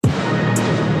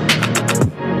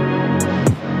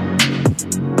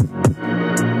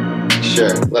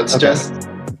Sure. Let's just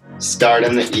start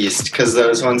in the East because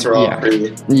those ones were all pretty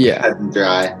cut and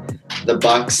dry. The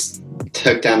Bucks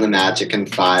took down the Magic in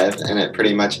 5, and it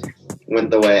pretty much went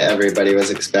the way everybody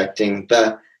was expecting.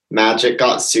 The Magic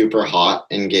got super hot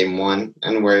in Game 1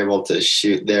 and were able to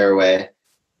shoot their way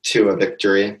to a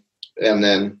victory. And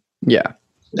then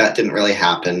that didn't really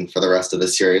happen for the rest of the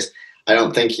series. I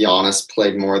don't think Giannis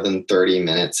played more than 30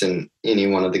 minutes in any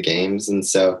one of the games, and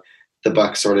so the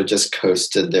Bucks sort of just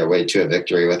coasted their way to a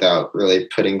victory without really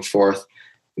putting forth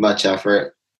much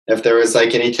effort. If there was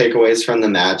like any takeaways from the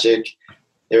Magic,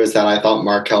 it was that I thought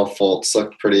Markelle Fultz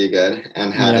looked pretty good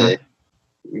and had a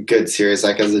good series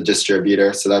like as a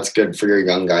distributor. So that's good for your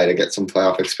young guy to get some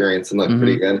playoff experience and look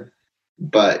pretty good.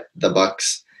 But the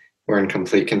Bucks were in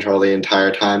complete control the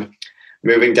entire time.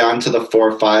 Moving down to the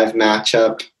 4-5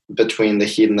 matchup between the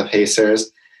Heat and the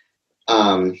Pacers,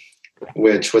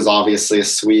 which was obviously a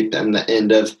sweep and the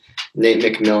end of Nate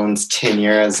McMillan's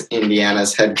tenure as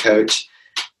Indiana's head coach.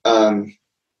 They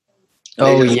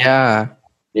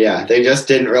just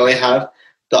didn't really have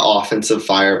the offensive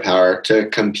firepower to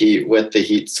compete with the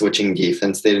Heat switching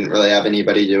defense. They didn't really have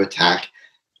anybody to attack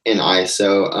in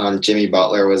ISO. Jimmy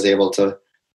Butler was able to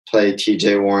play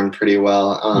TJ Warren pretty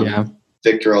well.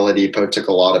 Victor Oladipo took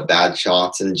a lot of bad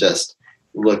shots and just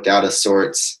looked out of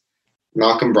sorts.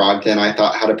 Malcolm Brogdon, I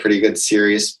thought, had a pretty good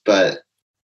series, but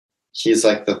he's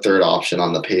like the third option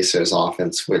on the Pacers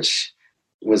offense, which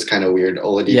was kind of weird.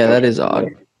 That is odd.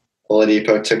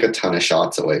 Oladipo took a ton of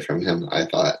shots away from him, I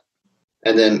thought.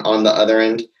 And then on the other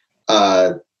end,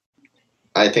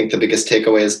 I think the biggest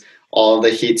takeaway is all of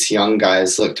the Heat's young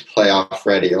guys looked playoff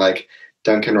ready. Like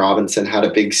Duncan Robinson had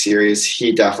a big series.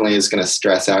 He definitely is going to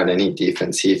stress out any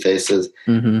defense he faces.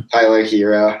 Tyler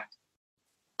Hero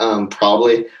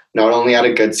probably not only had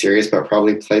a good series, but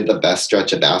probably played the best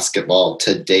stretch of basketball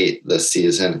to date this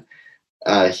season.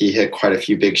 He hit quite a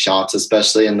few big shots,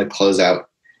 especially in the closeout.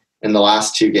 In the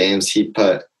last 2 games, he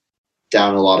put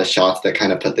down a lot of shots that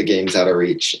kind of put the games out of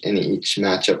reach in each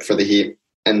matchup for the Heat.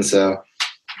 And so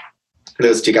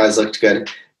those 2 guys looked good.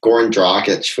 Goran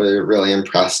Dragic really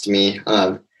impressed me.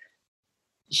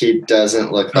 He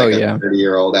doesn't look like a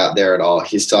 30-year-old out there at all.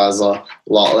 He still has a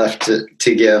lot left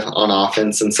to give on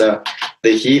offense. And so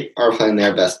the Heat are playing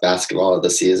their best basketball of the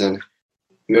season.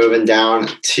 Moving down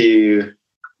to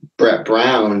Brett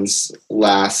Brown's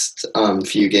last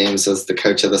few games as the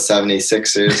coach of the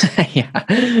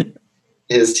 76ers.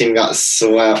 His team got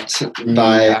swept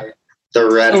by the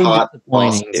red-hot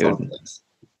Boston Celtics.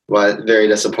 What? Very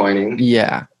disappointing.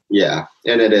 Yeah,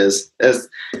 and it is.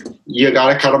 You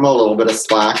got to cut him a little bit of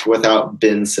slack without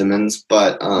Ben Simmons,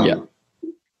 but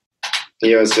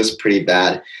it was just pretty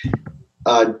bad.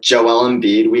 Joel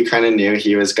Embiid, we kind of knew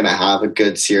he was going to have a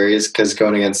good series because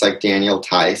going against like Daniel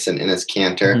Tice and Enes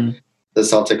Kanter, the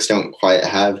Celtics don't quite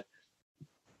have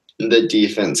the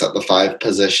defense at the 5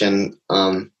 position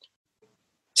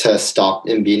to stop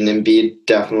Embiid. And Embiid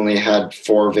definitely had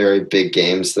 4 very big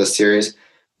games this series.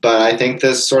 But I think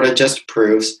this sort of just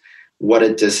proves what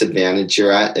a disadvantage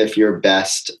you're at if your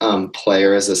best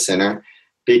player is a center.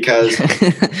 Because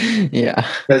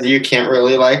you can't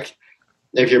really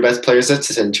if your best player is a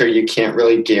center, you can't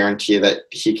really guarantee that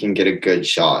he can get a good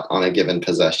shot on a given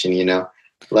possession, you know?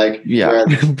 Bro.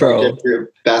 If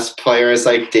your best player is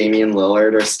like Damian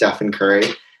Lillard or Stephen Curry,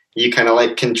 you kind of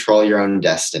like control your own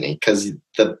destiny because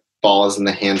the ball is in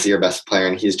the hands of your best player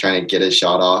and he's trying to get his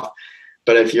shot off.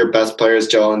 But if your best player is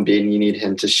Joel Embiid and you need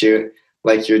him to shoot,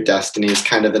 like your destiny is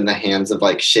kind of in the hands of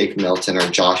like Shake Milton or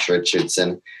Josh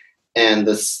Richardson. And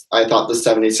I thought the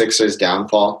 76ers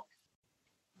downfall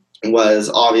was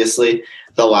obviously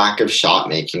the lack of shot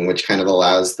making, which kind of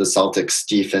allows the Celtics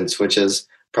defense, which is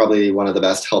probably one of the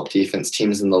best help defense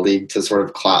teams in the league, to sort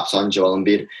of collapse on Joel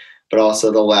Embiid, but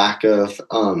also the lack of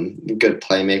good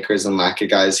playmakers and lack of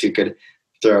guys who could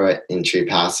throw an entry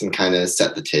pass and kind of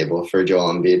set the table for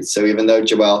Joel Embiid. So even though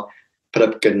Joel put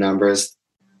up good numbers,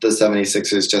 the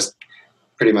 76ers just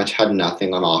pretty much had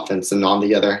nothing on offense. And on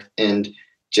the other end,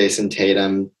 Jason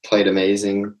Tatum played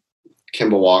amazing.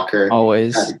 Kemba Walker.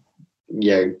 Always.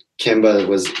 Kemba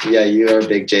was, you're a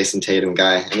big Jason Tatum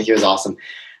guy, and he was awesome.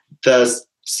 The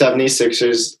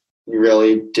 76ers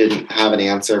really didn't have an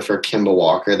answer for Kemba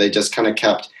Walker. They just kind of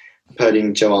kept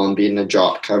putting Joel Embiid in a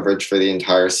drop coverage for the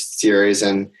entire series,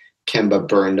 and Kemba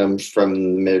burned him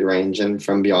from mid-range and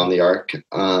from beyond the arc.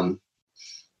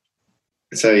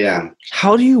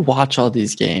 How do you watch all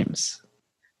these games?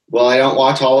 Well, I don't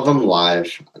watch all of them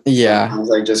live. Yeah.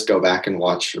 Sometimes I just go back and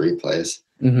watch replays.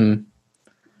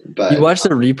 But you watch the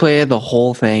replay of the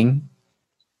whole thing?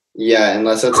 Yeah,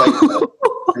 unless it's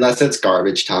like unless it's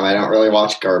garbage time. I don't really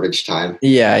watch garbage time.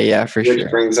 Yeah, for Which sure.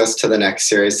 brings us to the next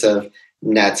series of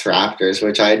Nets Raptors,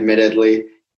 which I admittedly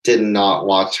did not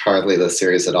watch hardly the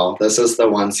series at all. This is the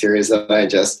one series that I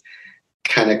just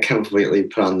kind of completely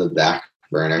put on the back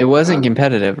burner. It wasn't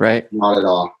competitive, right? Not at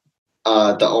all.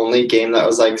 The only game that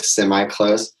was like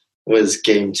semi-close was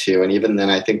game 2, and even then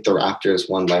I think the Raptors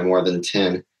won by more than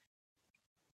 10.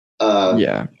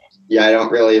 Yeah, I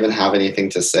don't really even have anything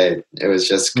to say. It was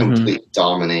just complete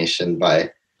domination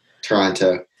by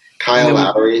Toronto. Kyle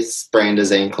Lowry sprained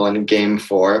his ankle in game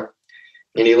 4,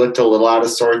 and he looked a little out of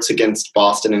sorts against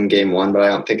Boston in game 1, but I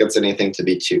don't think it's anything to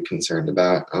be too concerned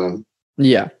about.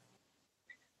 yeah.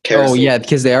 Oh, yeah,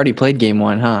 because they already played game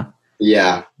 1, huh?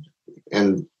 Yeah,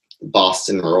 and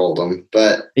Boston rolled them.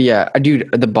 But yeah, dude,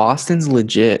 the Boston's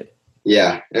legit.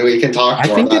 Yeah, and we can talk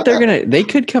more I think about that they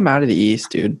could come out of the East,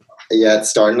 dude. Yeah, it's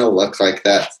starting to look like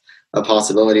that's a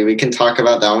possibility. We can talk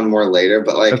about that one more later,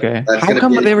 but like, okay. How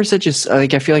come they were such a,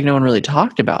 like, I feel like no one really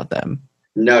talked about them.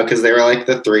 No, because they were like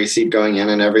the 3 seed going in,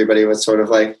 and everybody was sort of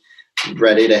like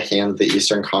ready to hand the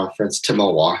Eastern Conference to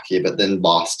Milwaukee, but then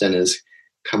Boston is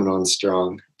coming on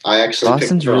strong.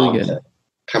 Boston's really good.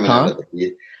 Coming out of the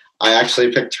East. I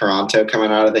actually picked Toronto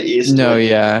coming out of the East. No,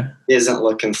 yeah. Isn't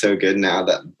looking so good now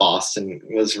that Boston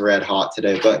was red hot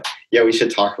today. But yeah, we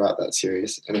should talk about that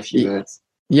series in a few minutes.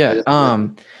 Yeah.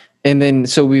 And then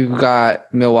so we've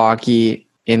got Milwaukee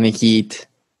in the Heat,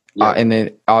 and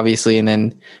then obviously, and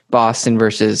then Boston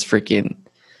versus freaking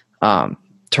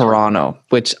Toronto,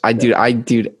 which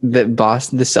the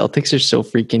Celtics are so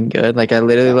freaking good. Like I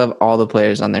literally love all the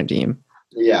players on their team.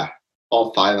 Yeah,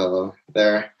 all 5 of them.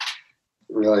 They're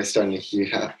really starting to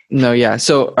heat up. No, yeah.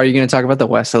 So are you going to talk about the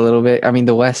West a little bit? I mean,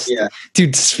 the West,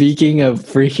 dude, speaking of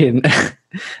freaking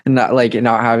not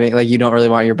having, like, you don't really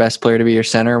want your best player to be your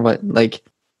center, but like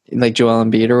Joel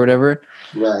Embiid or whatever.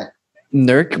 Right.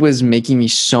 Nurk was making me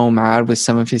so mad with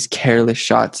some of his careless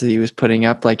shots that he was putting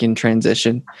up, like in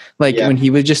transition. Like when he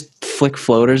would just flick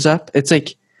floaters up, it's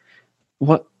like,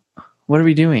 what are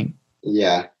we doing?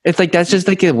 Yeah. It's like, that's just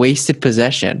like a wasted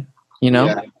possession, you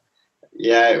know?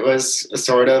 Yeah, it was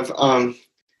sort of,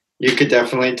 you could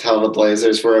definitely tell the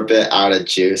Blazers were a bit out of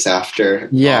juice after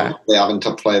they having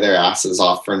to play their asses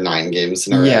off for 9 games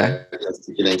in a row just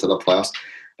to get into the playoffs.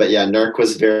 But yeah, Nurk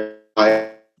was very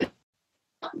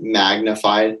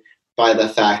magnified by the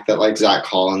fact that like Zach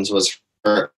Collins was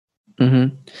hurt.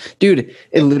 Dude,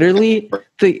 it literally,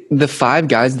 the 5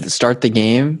 guys that start the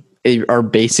game are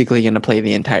basically going to play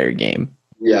the entire game.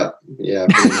 Yeah.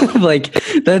 Like,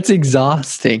 that's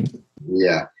exhausting.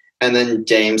 Yeah. And then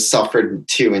James suffered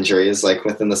 2 injuries, like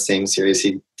within the same series.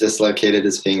 He dislocated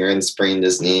his finger and sprained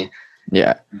his knee.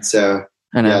 Yeah. So,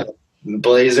 I know.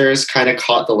 Blazers kind of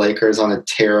caught the Lakers on a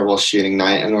terrible shooting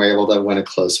night and were able to win a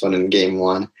close one in game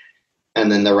 1.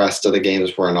 And then the rest of the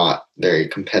games were not very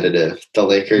competitive. The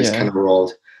Lakers kind of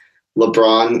rolled.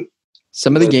 LeBron.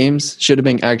 Some of the games should have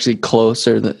been actually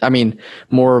closer.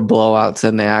 More blowouts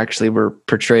than they actually were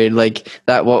portrayed. Like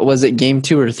that, what was it, game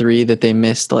 2 or 3 that they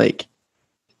missed like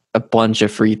a bunch of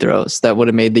free throws that would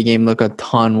have made the game look a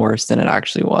ton worse than it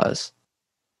actually was.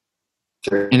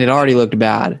 And it already looked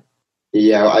bad.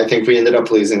 Yeah, I think we ended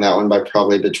up losing that one by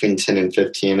probably between 10 and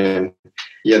 15. And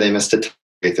they missed a ton of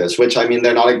free throws, which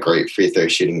they're not a great free throw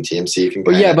shooting team. So you can.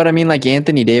 But like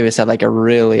Anthony Davis had like a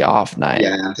really off night.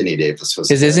 Yeah, Anthony Davis was.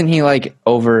 Because isn't he like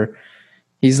over?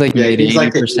 He's like mid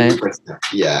 80%.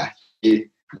 Yeah,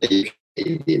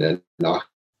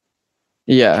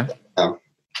 Yeah.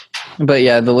 But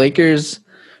yeah, the Lakers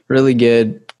really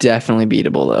good, definitely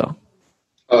beatable though.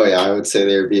 Oh yeah, I would say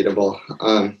they're beatable.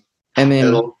 And then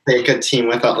it'll take a team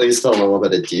with at least a little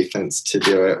bit of defense to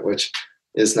do it, which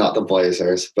is not the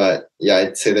Blazers. But yeah,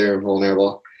 I'd say they're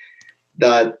vulnerable.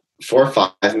 The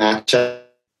 4-5 matchup,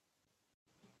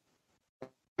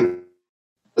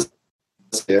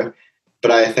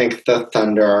 but I think the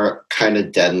Thunder are kind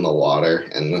of dead in the water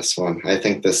in this one. I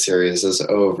think this series is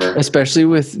over. Especially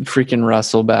with freaking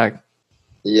Russell back.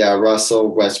 Yeah,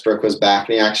 Russell Westbrook was back,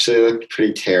 and he actually looked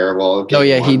pretty terrible.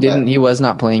 He didn't. He was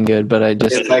not playing good, but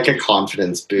it's like a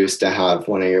confidence boost to have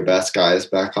one of your best guys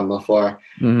back on the floor.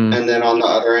 Mm-hmm. And then on the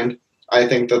other end, I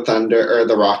think the Thunder or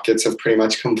the Rockets have pretty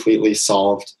much completely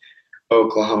solved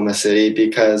Oklahoma City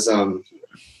because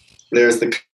there's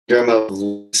the conundrum of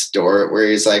Lou Dort, where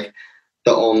he's like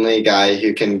the only guy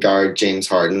who can guard James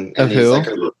Harden. And he's like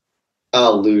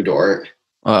Lou Dort.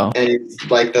 Oh. And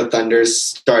he's like the Thunder's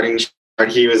starting.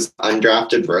 He was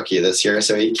undrafted rookie this year,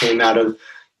 so he came out of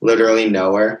literally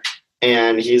nowhere,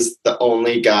 and he's the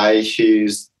only guy who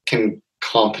can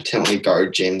competently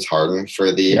guard James Harden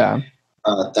for the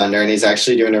Thunder, and he's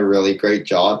actually doing a really great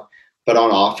job. but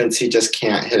on offense, he just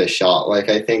can't hit a shot. Like,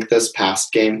 I think this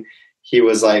past game, he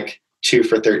was like 2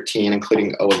 for 13,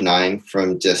 including 0 of 9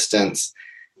 from distance.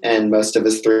 And most of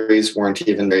his threes weren't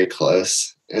even very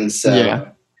close. And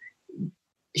so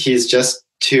he's just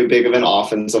too big of an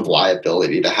offensive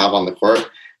liability to have on the court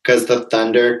because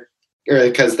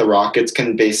the Rockets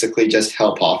can basically just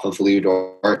help off of Lou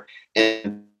Dort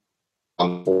and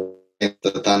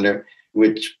the Thunder,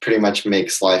 which pretty much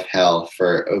makes life hell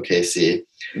for OKC.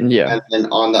 Yeah. And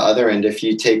then on the other end, if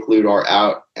you take Lou Dort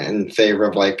out in favor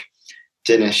of like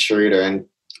Dennis Schroeder and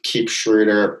keep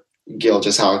Schroeder,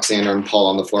 Gilgeous-Alexander, and Paul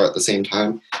on the floor at the same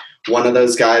time, one of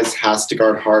those guys has to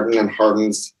guard Harden, and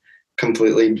Harden's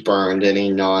completely burned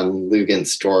any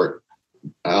non-Lugens Dort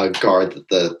guard that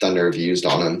the Thunder have used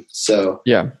on him. So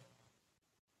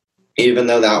even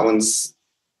though that one's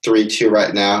 3-2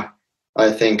 right now,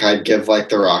 I think I'd give like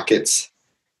the Rockets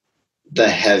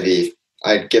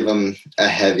I'd give them a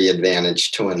heavy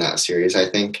advantage to win that series. I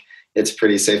think it's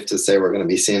pretty safe to say we're going to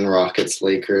be seeing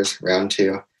Rockets-Lakers round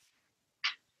 2.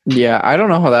 Yeah, I don't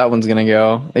know how that one's going to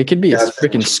go. It could be a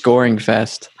freaking scoring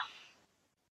fest.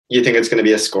 You think it's going to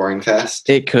be a scoring fest?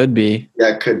 It could be.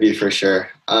 Yeah, it could be for sure.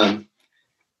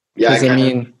 Because, I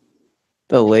mean,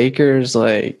 the Lakers,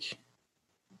 like,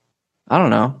 I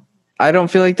don't know. I don't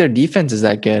feel like their defense is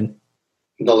that good.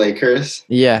 The Lakers?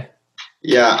 Yeah.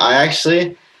 Yeah,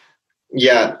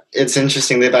 it's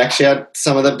interesting. They've actually had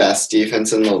some of the best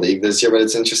defense in the league this year, but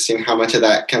it's interesting how much of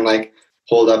that can, like,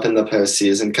 hold up in the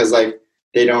postseason because, like,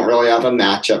 they don't really have a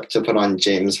matchup to put on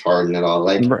James Harden at all.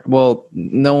 Like, well,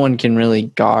 no one can really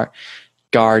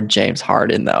guard James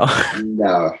Harden, though.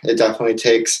 No, it definitely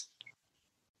takes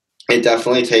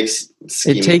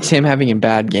scheming. It takes him having a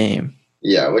bad game.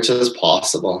 Yeah, which is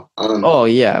possible.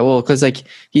 Because like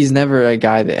he's never a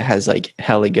guy that has like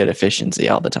hella good efficiency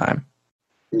all the time.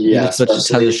 Yeah, he just puts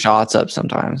a ton of shots up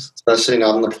sometimes, especially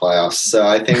not in the playoffs. So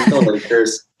I think the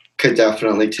Lakers could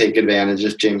definitely take advantage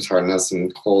if James Harden has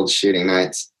some cold shooting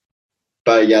nights.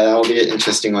 But yeah, that'll be an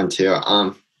interesting one too.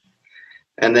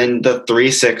 And then the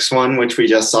 3-6 one, which we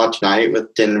just saw tonight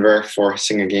with Denver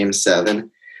forcing a game 7.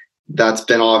 That's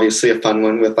been obviously a fun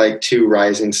one with like 2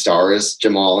 rising stars,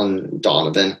 Jamal and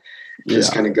Donovan,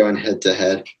 just kind of going head to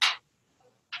head.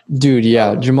 Dude,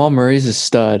 yeah, Jamal Murray's a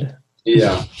stud.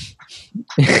 Yeah.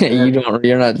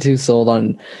 You're not too sold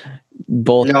on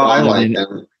both. No, I like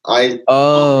him.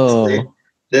 Honestly,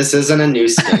 this isn't a new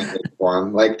standard for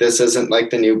him. Like, this isn't like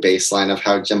the new baseline of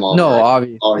how Jamal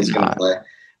Murray always going to play.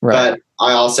 Right. But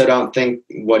I also don't think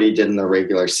what he did in the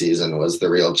regular season was the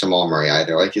real Jamal Murray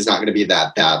either. Like, he's not going to be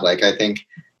that bad. Like, I think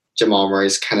Jamal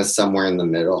Murray's kind of somewhere in the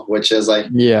middle, which is like,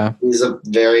 he's a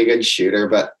very good shooter,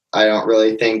 but I don't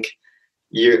really think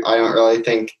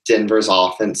Denver's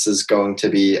offense is going to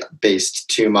be based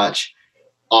too much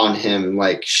on him,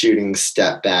 like shooting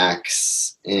step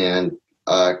backs and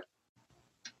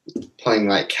playing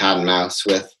like cat and mouse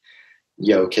with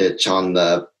Jokic on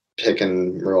the pick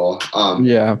and roll.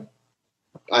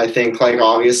 I think like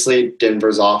obviously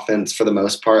Denver's offense for the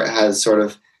most part has sort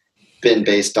of been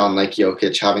based on like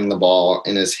Jokic having the ball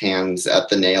in his hands at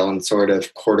the nail and sort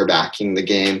of quarterbacking the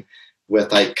game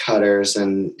with like cutters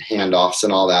and handoffs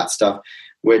and all that stuff,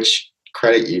 which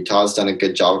credit Utah's done a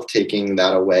good job of taking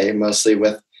that away, mostly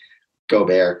with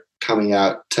Gobert coming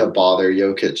out to bother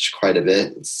Jokic quite a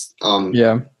bit.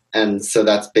 And so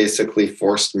that's basically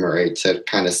forced Murray to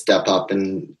kind of step up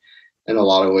and in a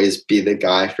lot of ways be the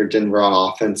guy for Denver on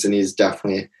offense. And he's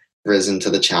definitely risen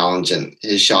to the challenge, and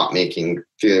his shot making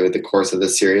through the course of the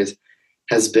series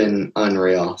has been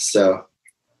unreal. So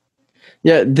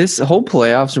yeah, this whole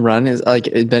playoffs run is like,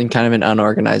 it's been kind of an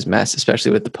unorganized mess,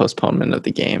 especially with the postponement of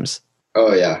the games.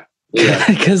 Oh yeah.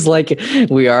 Because like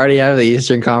we already have the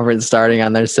Eastern Conference starting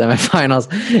on their semifinals,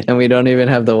 and we don't even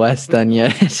have the West done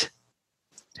yet.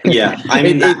 Yeah, I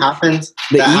mean that happens.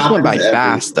 The East went by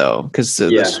fast though, because of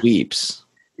the sweeps.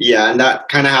 Yeah, and that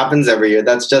kind of happens every year.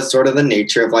 That's just sort of the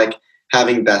nature of like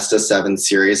having best of 7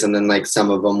 series, and then like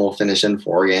some of them will finish in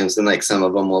 4 games, and like some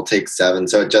of them will take 7.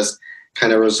 So it just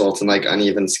kind of results in like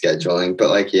uneven scheduling. But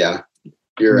like, yeah,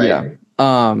 you're right.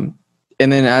 Yeah.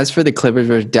 And then as for the Clippers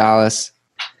versus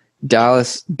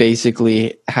Dallas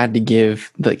basically had to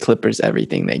give the Clippers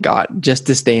everything they got just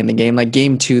to stay in the game. Like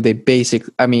game 2, they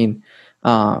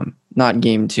not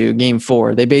game 2, game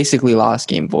 4. They basically lost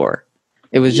game 4.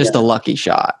 It was just a lucky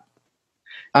shot.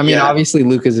 I mean, obviously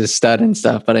Luka's a stud and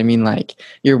stuff, but I mean, like,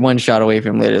 you're one shot away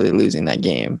from literally losing that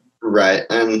game. Right.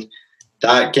 And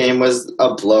that game was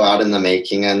a blowout in the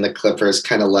making, and the Clippers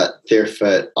kind of let their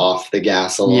foot off the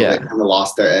gas a little bit, kind of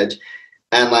lost their edge.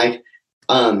 And like,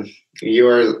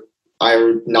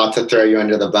 not to throw you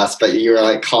under the bus, but you were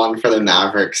like calling for the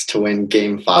Mavericks to win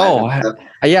Game 5. Oh,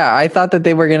 yeah. I thought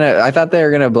they were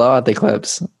gonna blow out the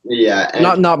Clips. Yeah.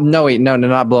 Not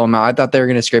blow them out. I thought they were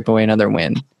gonna scrape away another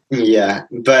win. Yeah,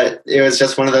 but it was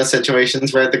just one of those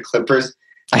situations where the Clippers.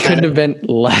 I couldn't have been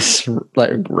less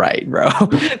right, bro.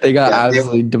 They got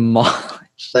absolutely demolished.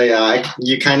 So yeah,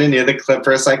 you kind of knew the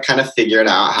Clippers kind of figured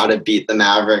out how to beat the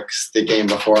Mavericks the game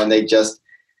before, and they just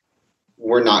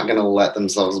were not going to let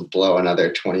themselves blow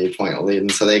another 20-point lead.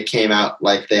 And so they came out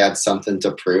like they had something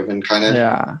to prove, and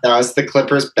that was the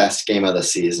Clippers' best game of the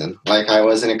season. I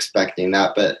wasn't expecting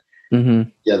that, but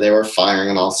yeah, they were firing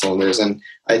on all cylinders. And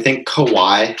I think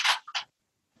Kawhi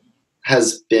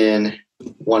has been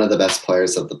one of the best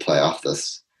players of the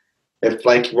playoff.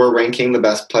 If we're ranking the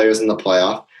best players in the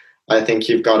playoff, I think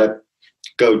you've got to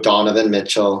go Donovan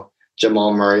Mitchell,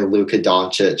 Jamal Murray, Luka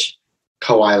Doncic,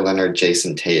 Kawhi Leonard,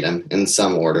 Jason Tatum in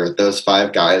some order. Those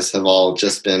 5 guys have all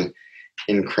just been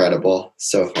incredible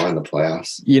so far in the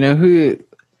playoffs. You know who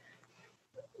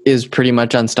is pretty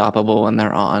much unstoppable when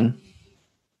they're on?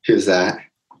 Who's that?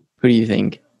 Who do you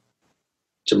think?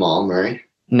 Jamal Murray?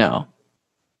 No.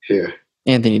 Who?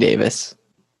 Anthony Davis.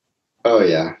 Oh,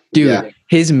 yeah. Dude,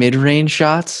 his mid-range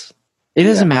shots, it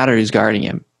doesn't matter who's guarding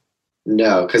him.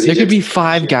 No, because there could be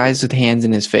 5 guys with hands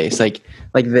in his face, like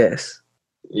this.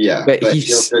 Yeah, but he'll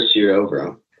just shoot over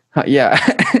him. Yeah,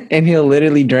 and he'll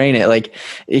literally drain it.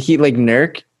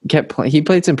 Nurk kept playing. He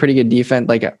played some pretty good defense,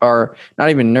 or not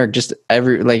even Nurk, just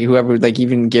whoever,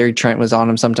 even Gary Trent was on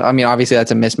him sometimes. I mean, obviously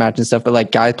that's a mismatch and stuff,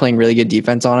 but guys playing really good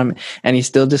defense on him, and he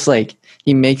still just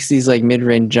he makes these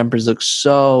mid-range jumpers look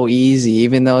so easy,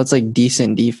 even though it's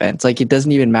decent defense. It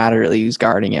doesn't even matter really who's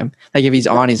guarding him. If he's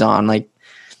on, he's on.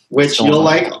 Which you'll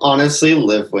honestly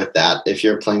live with that if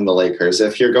you're playing the Lakers.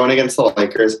 If you're going against the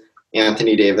Lakers,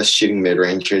 Anthony Davis shooting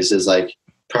mid-rangers is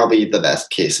probably the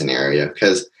best case scenario,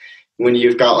 because when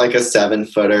you've got a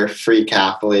 7-footer freak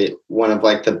athlete, one of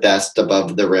the best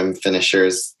above the rim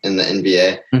finishers in the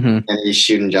NBA, and he's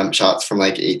shooting jump shots from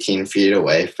 18 feet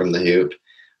away from the hoop,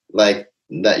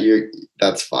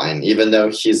 that's fine. Even though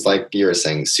he's you were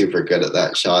saying super good at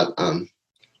that shot.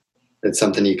 It's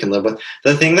something you can live with.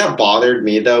 The thing that bothered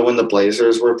me, though, when the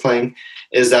Blazers were playing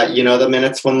is that, the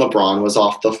minutes when LeBron was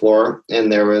off the floor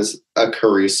and there was a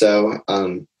Caruso,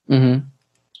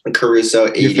 Caruso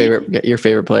 80. Your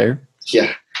favorite player?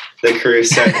 Yeah, the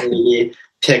Caruso 80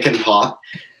 pick and pop.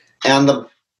 And the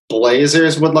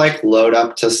Blazers would, load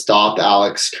up to stop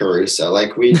Alex Caruso.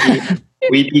 We'd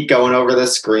be going over the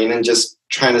screen and just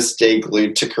trying to stay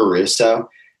glued to Caruso.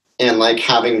 And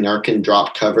having Nurk in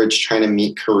drop coverage trying to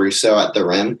meet Caruso at the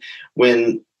rim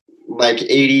when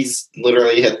 80s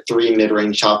literally hit 3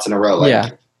 mid-range shots in a row.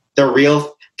 The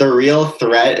real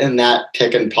threat in that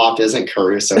pick and pop isn't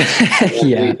Caruso.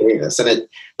 Yeah. Davis. And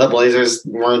the Blazers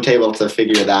weren't able to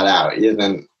figure that out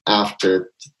even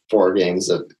after 4 games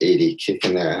of 80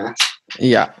 kicking their ass.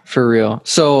 Yeah, for real.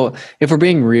 So if we're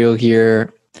being real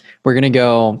here, we're going to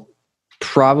go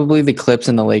probably the Clips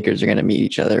and the Lakers are going to meet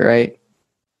each other, right?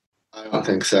 I don't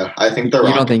think so. I think the You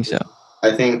Rockets. don't think so?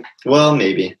 I think, well,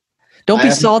 maybe. Don't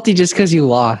be salty just because you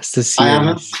lost the series. I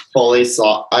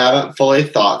haven't fully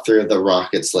thought through the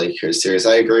Rockets Lakers series.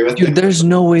 I agree with you. Dude, there's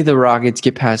no way the Rockets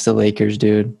get past the Lakers,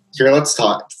 dude. Here, let's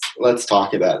talk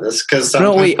about this because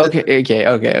no, wait. Okay.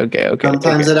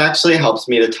 Sometimes it actually helps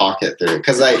me to talk it through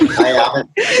because I haven't.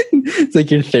 It's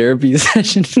like your therapy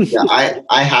session. Yeah,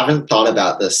 I haven't thought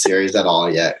about this series at all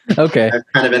yet. Okay, I've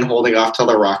kind of been holding off till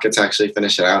the Rockets actually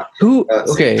finish it out.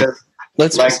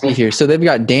 Let's see here. So they've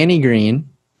got Danny Green.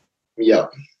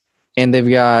 Yep. And they've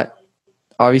got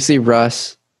obviously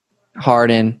Russ,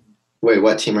 Harden. Wait,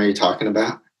 what team are you talking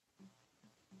about?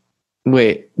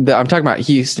 Wait, I'm talking about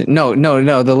Houston. No,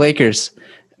 the Lakers.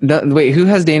 Wait, who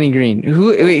has Danny Green?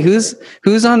 Who's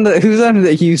on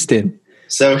the Houston?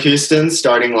 So Houston's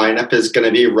starting lineup is going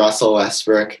to be Russell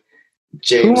Westbrook,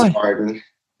 James Harden.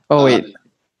 Oh wait.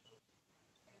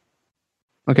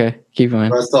 Okay, keep going.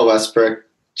 Russell Westbrook,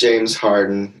 James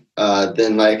Harden,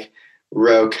 then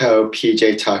Rocco,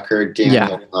 PJ Tucker,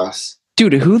 Daniel Ross.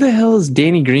 Dude, who the hell is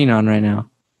Danny Green on right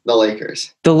now? The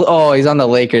Lakers. He's on the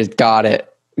Lakers. Got it.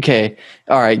 Okay.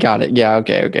 All right. Got it. Yeah.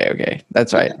 Okay.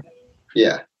 That's right.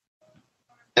 Yeah.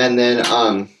 And then,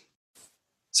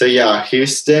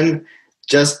 Houston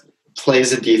just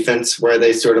plays a defense where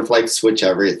they sort of switch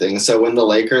everything. So when the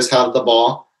Lakers have the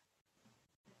ball,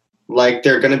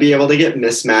 they're going to be able to get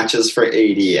mismatches for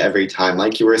AD every time.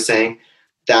 Like you were saying,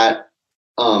 that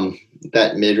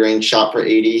mid-range shot for AD,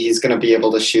 he's going to be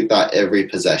able to shoot that every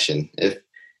possession if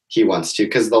he wants to,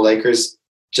 because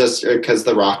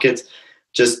the Rockets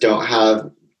just don't have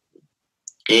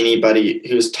anybody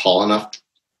who's tall enough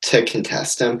to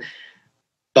contest him.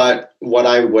 But what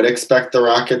I would expect the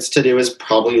Rockets to do is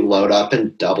probably load up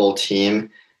and double team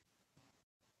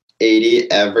AD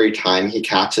every time he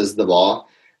catches the ball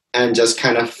and just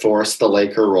kind of force the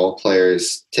Laker role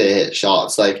players to hit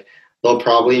shots. Like, they'll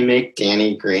probably make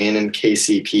Danny Green and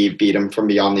KCP beat him from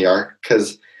beyond the arc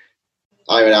because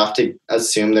I would have to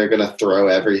assume they're going to throw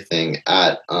everything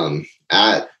at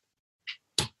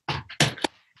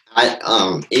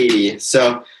 80.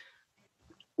 So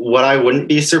what I wouldn't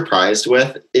be surprised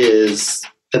with is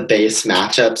the base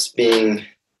matchups being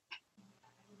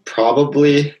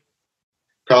probably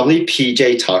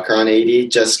PJ Tucker on 80.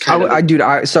 Just kind of.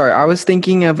 I was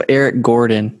thinking of Eric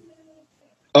Gordon.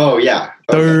 Oh yeah.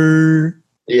 Okay.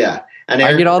 Yeah. And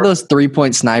I get all those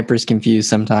 3-point snipers confused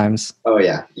sometimes. Oh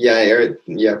yeah.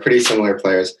 Yeah, pretty similar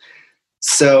players.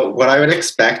 So what I would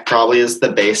expect probably is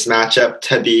the base matchup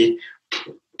to be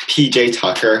PJ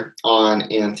Tucker on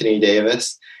Anthony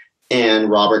Davis and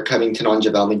Robert Covington on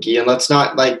JaVale McGee. And let's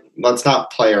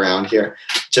not play around here.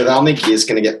 JaVale McGee is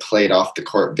going to get played off the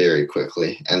court very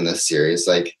quickly in this series.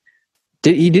 Like,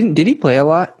 did he play a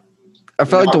lot? I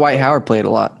felt like Dwight Howard played a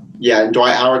lot. Yeah, and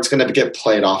Dwight Howard's going to get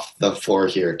played off the floor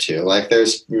here too. Like,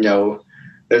 there's no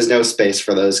space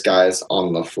for those guys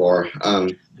on the floor.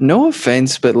 No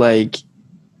offense, but like,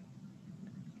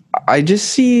 I just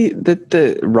see that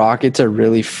the Rockets are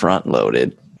really front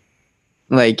loaded.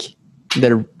 Like,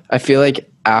 I feel like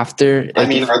after. I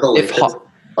mean, are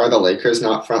the Lakers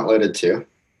not front loaded too?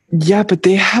 Yeah, but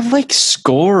they have like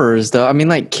scorers though. I mean,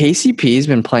 like KCP's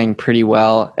been playing pretty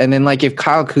well, and then like if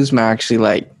Kyle Kuzma actually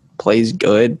like plays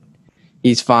good,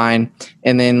 he's fine.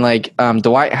 And then like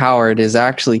Dwight Howard is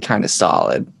actually kind of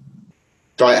solid.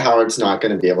 Dwight Howard's not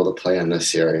going to be able to play in this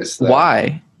series. Though.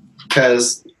 Why?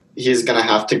 Because he's going to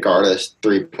have to guard a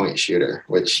 3-point shooter,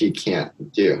 which he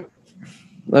can't do.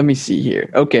 Let me see here.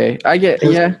 Okay, I get.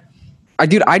 Yeah, I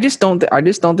just don't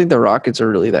think the Rockets are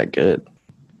really that good.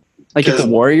 Like, if the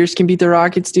Warriors can beat the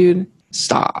Rockets, dude,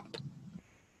 stop.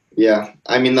 Yeah,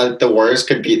 I mean the Warriors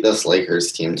could beat this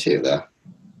Lakers team too, though.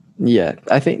 Yeah,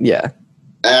 I think. Yeah.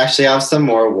 I actually have some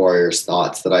more Warriors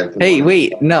thoughts that I've. Hey,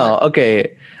 wait, no,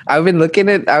 okay. I was looking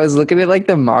at like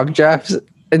the mock drafts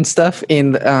and stuff,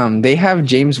 and they have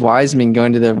James Wiseman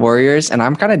going to the Warriors, and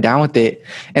I'm kind of down with it.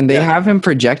 And they have him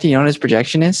projecting. You know what his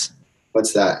projection is?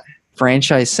 What's that?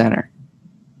 Franchise center.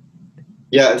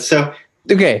 Yeah. So.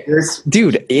 Okay,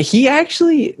 dude, he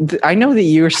actually. I know that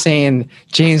you were saying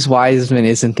James Wiseman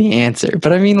isn't the answer,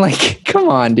 but I mean, like, come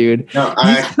on, dude. No,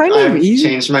 I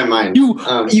changed my mind.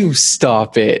 You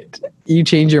stop it. You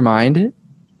change your mind?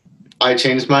 I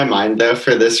changed my mind though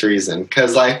for this reason,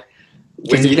 because like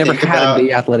when you think about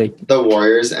the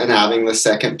Warriors and having the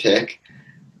second pick,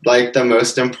 like the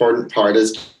most important part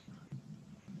is.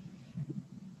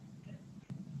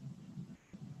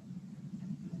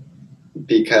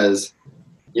 Because.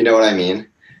 You know what I mean?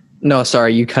 No,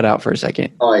 sorry, you cut out for a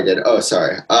second. Oh, I did. Oh,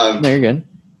 sorry. No, you're good.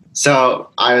 So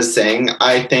I was saying,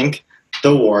 I think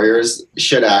the Warriors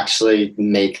should actually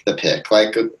make the pick.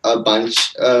 Like a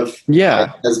bunch of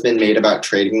has been made about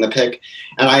trading the pick,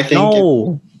 and I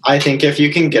think if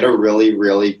you can get a really,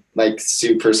 really like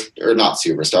not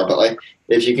superstar, but like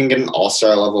if you can get an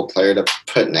all-star level player to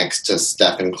put next to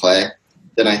Steph and Clay,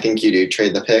 then I think you do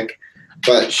trade the pick.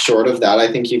 But short of that, I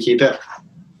think you keep it.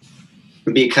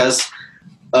 Because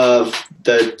of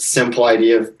the simple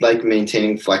idea of like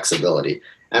maintaining flexibility.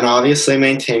 And obviously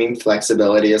maintaining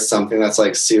flexibility is something that's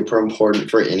like super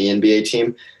important for any NBA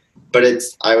team. But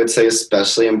it's, I would say,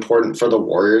 especially important for the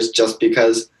Warriors just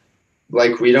because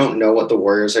like we don't know what the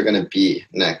Warriors are going to be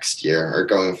next year or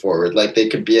going forward. Like they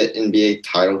could be an NBA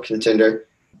title contender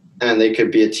and they could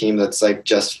be a team that's like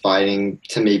just fighting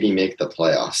to maybe make the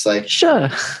playoffs. Like sure.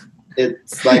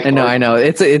 It's like I know.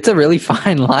 It's a really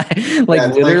fine line.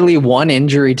 Like literally one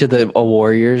injury to the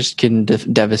Warriors can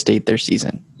devastate their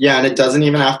season. Yeah, and it doesn't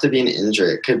even have to be an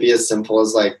injury. It could be as simple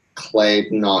as like Clay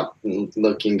not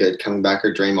looking good coming back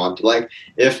or Draymond. Like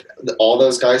if all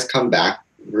those guys come back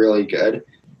really good,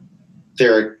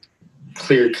 they're a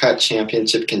clear-cut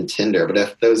championship contender. But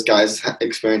if those guys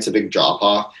experience a big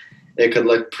drop-off, it could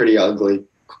look pretty ugly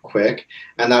quick.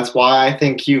 And that's why I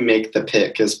think you make the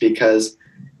pick is because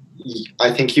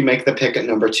I think you make the pick at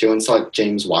number 2 and select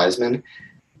James Wiseman.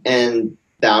 And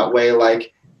that way,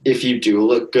 like, if you do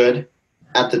look good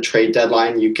at the trade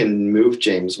deadline, you can move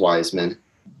James Wiseman.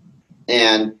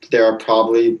 And there are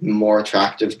probably more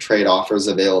attractive trade offers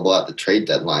available at the trade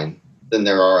deadline than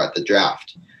there are at the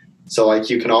draft. So, like,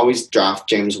 you can always draft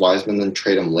James Wiseman and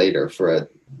trade him later for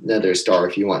another star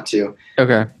if you want to.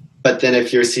 Okay. But then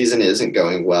if your season isn't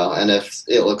going well, and if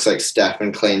it looks like Steph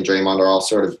and Clay and Draymond are all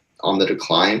sort of on the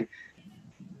decline,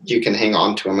 you can hang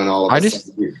on to them, and all of a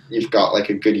sudden you've got like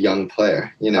a good young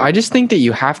player. I just think that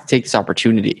you have to take this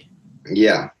opportunity.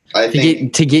 Yeah, I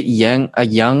think to get a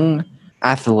young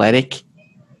athletic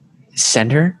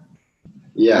center.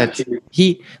 Yeah,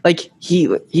 he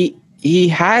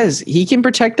can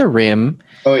protect the rim.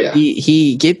 Oh yeah,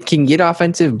 he can get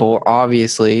offensive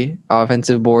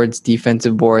boards,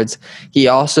 defensive boards. He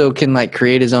also can like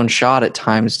create his own shot at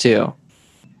times too,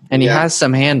 and he has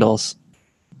some handles.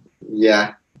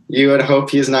 Yeah, you would hope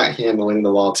he's not handling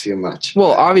the ball too much.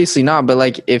 Well, obviously not, but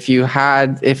like if he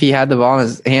had the ball in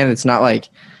his hand, it's not like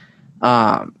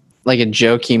a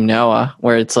Joakim Noah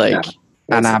where it's like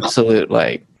an absolute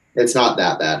like. It's not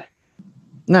that bad.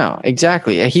 No,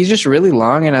 exactly. He's just really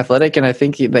long and athletic, and I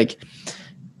think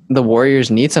the Warriors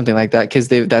need something like that because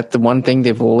that's the one thing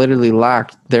they've literally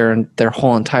lacked their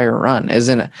whole entire run.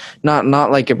 Isn't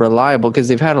not like a reliable, because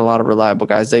they've had a lot of reliable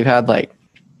guys. They've had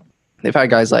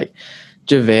guys like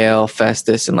JaVale,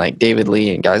 Festus, and like David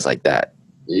Lee and guys like that.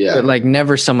 Yeah, but like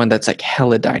never someone that's like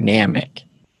hella dynamic.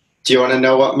 Do you want to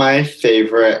know what my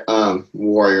favorite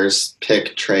Warriors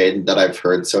pick trade that I've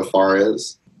heard so far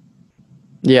is?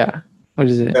 Yeah. What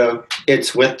is it? So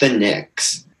it's with the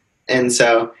Knicks. And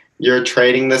so you're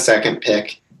trading the second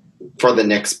pick for the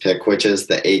Knicks pick, which is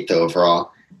the 8th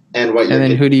overall. And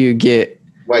who do you get?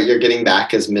 What you're getting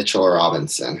back is Mitchell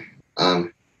Robinson.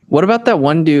 What about that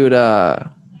one dude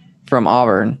from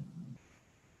Auburn?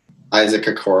 Isaac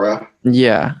Okoro?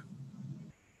 Yeah.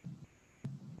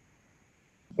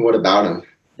 What about him?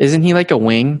 Isn't he like a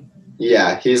wing?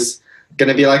 Yeah, he's going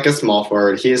to be like a small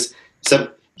forward. He's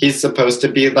supposed to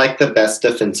be like the best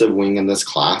defensive wing in this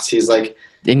class. He's like,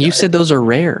 and you said those are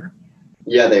rare.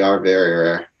 Yeah, they are very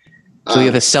rare. So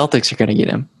the Celtics are going to get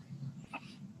him.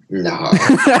 No,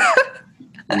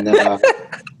 no,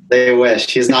 they wish.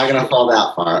 He's not going to fall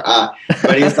that far.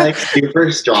 But he's like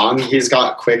super strong. He's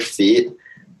got quick feet,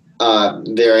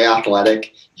 very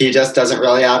athletic. He just doesn't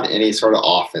really have any sort of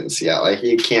offense yet. Like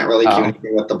he can't really do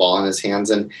anything with the ball in his hands,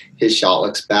 and his shot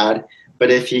looks bad.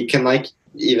 But if he can like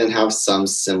even have some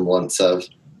semblance of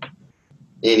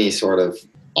any sort of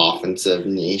offensive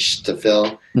niche to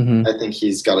fill, I think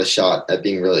he's got a shot at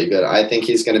being really good. I think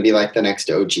he's going to be like the next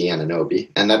OG Anunoby,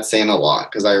 and that's saying a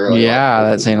lot because I really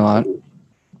that's saying a lot.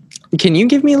 Can you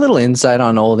give me a little insight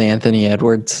on old Anthony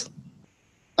Edwards?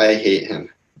 I hate him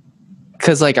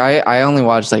because like I only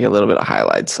watched like a little bit of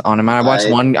highlights on him. I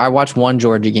watched one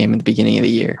Georgia game at the beginning of the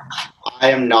year. I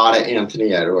am not an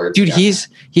Anthony Edwards dude. guy.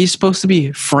 He's supposed to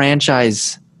be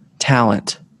franchise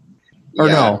talent, or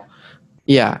no?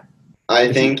 Yeah,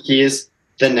 I think he's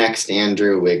the next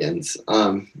Andrew Wiggins.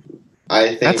 I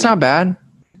think that's not bad.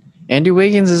 Andrew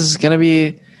Wiggins is going to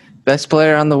be best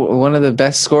player on one of the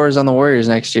best scorers on the Warriors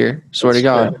next year. Swear to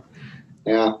God. True.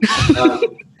 Yeah,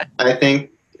 I think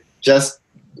just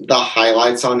the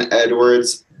highlights on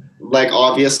Edwards, like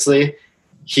obviously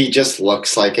he just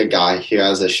looks like a guy who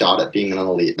has a shot at being an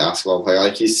elite basketball player.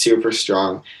 Like he's super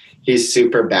strong. He's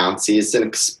super bouncy. He's an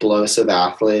explosive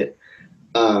athlete.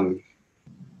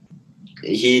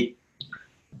 He,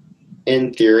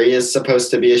 in theory, is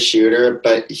supposed to be a shooter,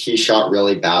 but he shot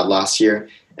really bad last year.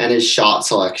 And his shot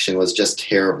selection was just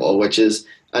terrible, which is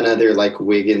another like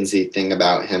Wiggins-y thing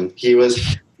about him. He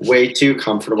was way too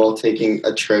comfortable taking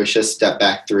atrocious step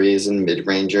back threes and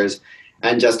mid-rangers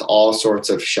and just all sorts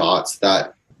of shots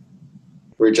that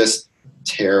were just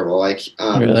terrible. Like,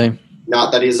 really?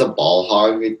 Not that he's a ball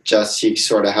hog, just he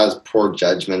sort of has poor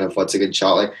judgment of what's a good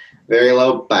shot. Like, very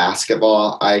low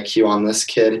basketball IQ on this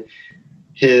kid.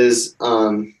 His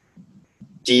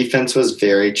defense was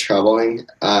very troubling.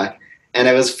 And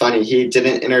it was funny. He did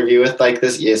an interview with like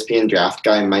this ESPN draft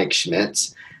guy, Mike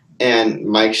Schmitz. And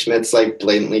Mike Schmitz like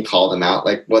blatantly called him out.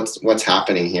 Like, what's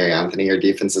happening here, Anthony? Your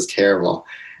defense is terrible.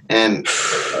 And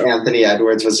Anthony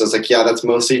Edwards was just like, yeah, that's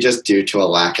mostly just due to a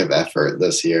lack of effort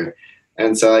this year.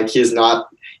 And so like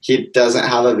he doesn't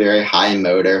have a very high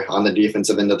motor on the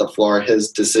defensive end of the floor.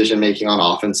 His decision-making on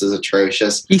offense is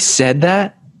atrocious. He said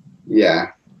that?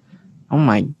 Yeah. Oh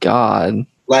my God.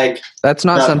 Like, that's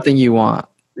not something you want.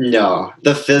 No.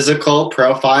 The physical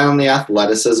profile and the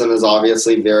athleticism is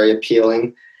obviously very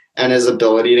appealing, and his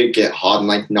ability to get hot and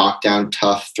like knock down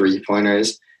tough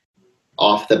three-pointers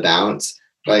off the bounce,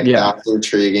 that's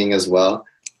intriguing as well.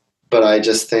 But I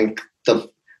just think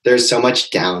there's so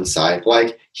much downside.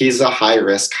 Like, he's a high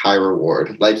risk, high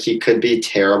reward. Like, he could be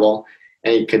terrible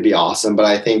and he could be awesome, but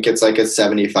I think it's like a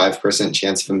 75%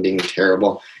 chance of him being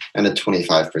terrible and a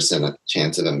 25%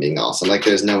 chance of him being awesome. Like,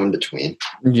 there's no in between.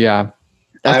 Yeah.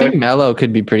 I think Melo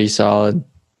could be pretty solid.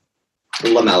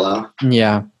 LaMelo.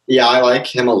 Yeah. Yeah, I like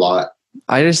him a lot.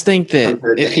 I just think that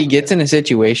Compared to if he him. gets in a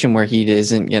situation where he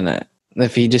isn't gonna,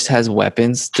 if he just has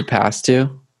weapons to pass to,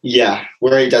 Yeah,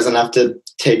 where he doesn't have to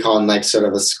take on like sort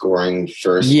of a scoring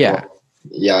first. yeah,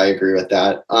 Yeah, I agree with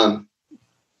that.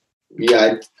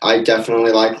 Yeah, I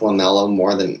definitely like LaMelo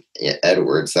more than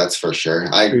Edwards. That's for sure.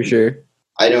 for sure.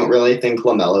 I don't really think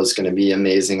LaMelo is going to be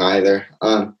amazing either.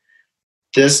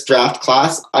 This draft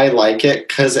class, I like it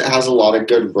because it has a lot of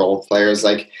good role players,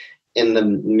 like in the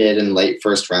mid and late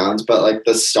first rounds. But like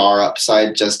the star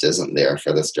upside just isn't there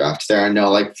for this draft. There are no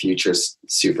like future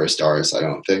superstars. I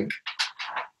don't think.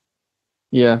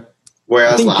 Yeah.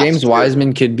 Whereas I think last James year-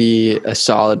 Wiseman could be a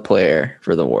solid player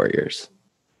for the Warriors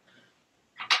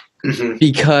Mhm.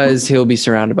 because he'll be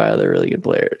surrounded by other really good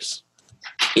players.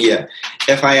 Yeah.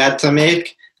 If I had to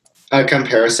make a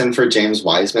comparison for James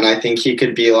Wiseman, I think he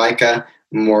could be like a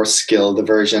more skilled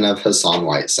version of Hassan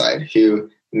Whiteside, who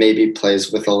maybe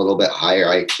plays with a little bit higher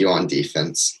IQ on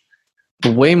defense.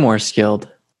 Way more skilled.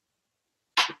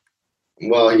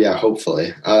 Well, yeah,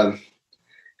 hopefully.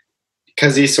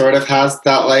 Because he sort of has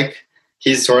that, like,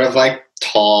 he's sort of like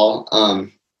tall,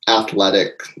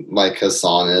 athletic, like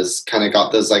Hassan is. Kind of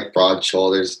got those like broad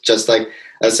shoulders, just like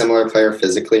a similar player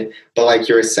physically. But like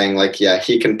you were saying, like, yeah,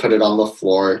 he can put it on the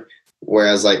floor,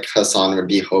 whereas like Hassan would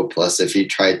be hopeless if he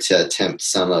tried to attempt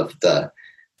some of the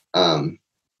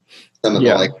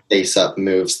Yeah. like face up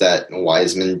moves that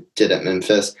Wiseman did at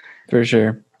Memphis. For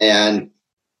sure. And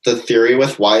the theory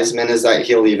with Wiseman is that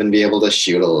he'll even be able to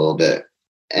shoot a little bit.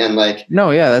 And like,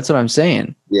 No, yeah, that's what I'm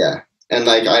saying. yeah. And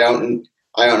like, I don't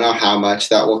know how much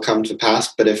that will come to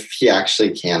pass, but if he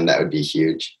actually can, that would be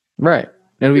huge. Right.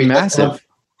 It'll be massive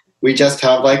We just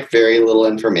have like very little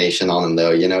information on him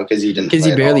though, because he didn't because play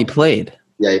he at barely all. played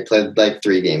Yeah, he played like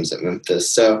 3 games at Memphis.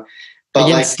 So, but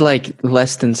against like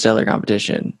less than stellar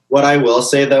competition. what I will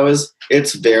say though is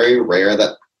it's very rare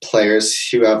that players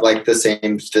who have like the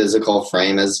same physical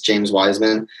frame as James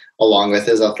Wiseman, along with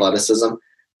his athleticism,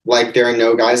 like there are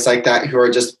no guys like that who are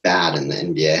just bad in the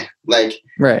NBA. Like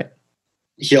Right.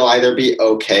 he'll either be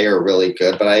okay or really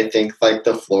good, but I think like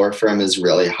the floor for him is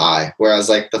really high. Whereas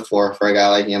like the floor for a guy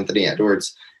like Anthony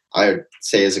Edwards, I would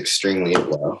say is extremely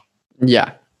low.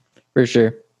 Yeah, for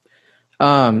sure.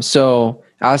 So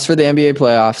as for the NBA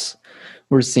playoffs,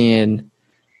 we're seeing,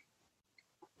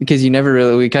 because we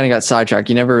kind of got sidetracked.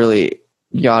 You never really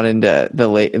got into the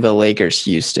Lakers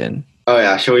Houston. Oh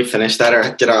yeah, should we finish that,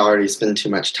 or did I already spend too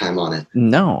much time on it?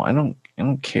 No, I don't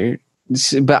care.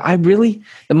 But the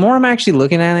more I'm actually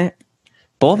looking at it,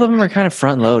 both of them are kind of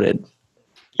front loaded.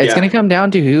 It's Yeah. going to come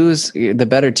down to who's the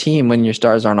better team when your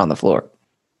stars aren't on the floor.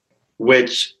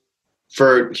 Which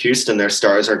for Houston, their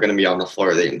stars are going to be on the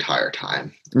floor the entire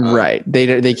time. Right.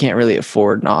 They can't really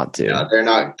afford not to. Yeah, they're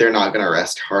not going to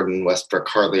rest Harden, Westbrook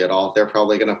hardly at all. They're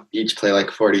probably going to each play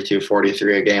like 42,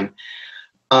 43 a game.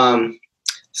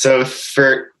 So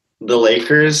for the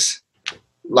Lakers,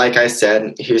 like I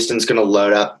said, Houston's going to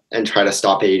load up and try to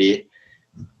stop AD.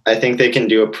 I think they can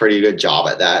do a pretty good job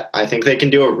at that. I think they can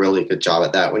do a really good job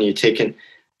at that when you take in.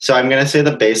 So I'm going to say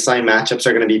the baseline matchups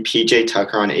are going to be PJ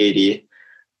Tucker on AD.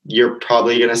 You're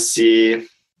probably going to see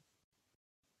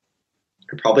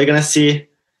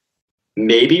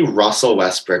maybe Russell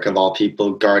Westbrook, of all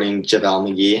people, guarding JaVale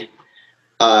McGee.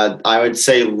 I would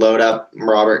say load up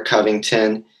Robert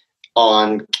Covington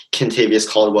on Kentavious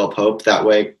Caldwell-Pope. That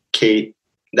way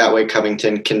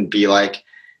Covington can be like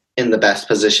in the best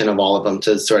position of all of them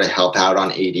to sort of help out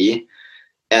on AD.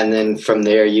 And then from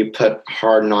there, you put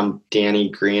Harden on Danny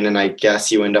Green, and I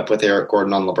guess you end up with Eric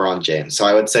Gordon on LeBron James. So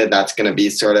I would say that's going to be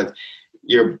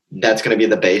that's going to be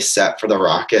the base set for the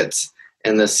Rockets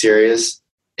in this series.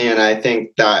 And I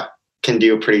think that can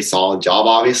do a pretty solid job.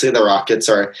 Obviously, the Rockets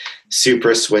are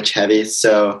super switch heavy,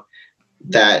 so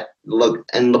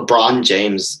and LeBron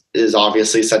James is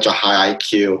obviously such a high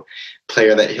IQ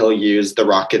player that he'll use the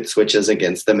Rocket switches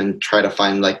against them and try to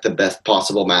find like the best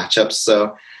possible matchups.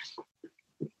 So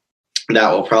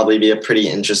that will probably be a pretty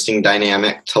interesting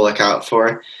dynamic to look out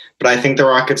for. But I think the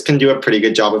Rockets can do a pretty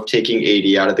good job of taking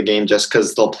AD out of the game just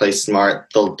because they'll play smart.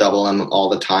 They'll double him all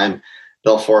the time.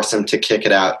 They'll force him to kick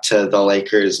it out to the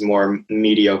Lakers' more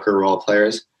mediocre role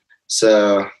players.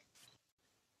 So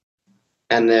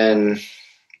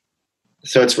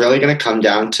it's really going to come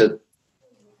down to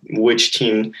which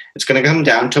team. It's going to come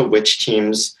down to which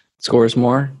teams scores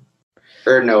more.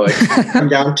 Or no, it's going to come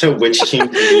down to which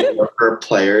team's mediocre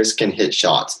players can hit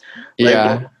shots. Like,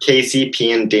 Yeah.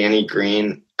 KCP and Danny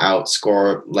Green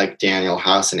outscore like Daniel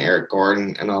House and Eric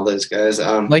Gordon and all those guys.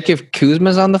 Like if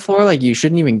Kuzma's on the floor, like you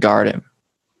shouldn't even guard him.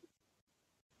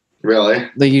 Really?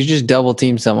 Like you just double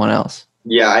team someone else.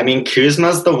 Yeah, I mean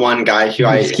Kuzma's the one guy who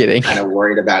I'm just kidding. kind of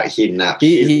worried about heating up.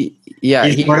 He's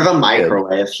He's sort of a good.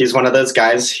 microwave. He's one of those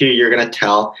guys who you're gonna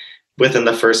tell within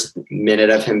the first minute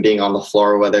of him being on the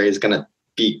floor whether he's gonna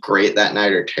be great that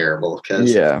night or terrible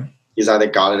because Yeah, he's either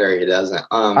got it or he doesn't.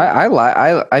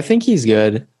 I think he's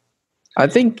good. I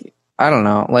think I don't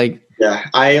know. Like Yeah,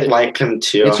 I like him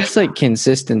too. it's just like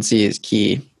consistency is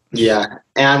key. Yeah,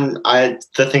 and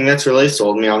the thing that's really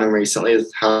sold me on him recently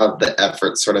is how the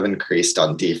effort sort of increased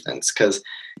on defense because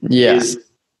Yeah,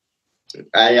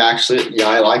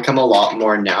 I like him a lot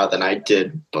more now than I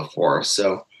did before.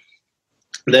 So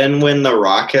then when the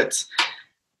Rockets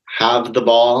have the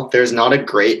ball, there's not a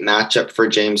great matchup for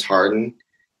James Harden.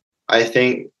 I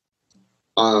think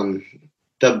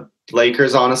the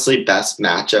Lakers honestly best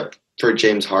matchup for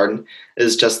James Harden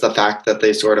is just the fact that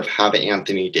they sort of have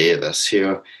Anthony Davis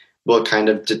who will kind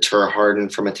of deter Harden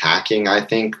from attacking. I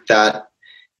think that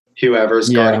whoever's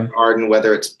guarding Harden,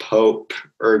 whether it's Pope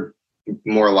or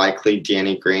more likely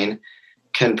Danny Green,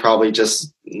 can probably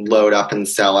just load up and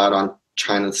sell out on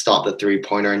trying to stop the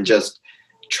three-pointer and just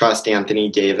trust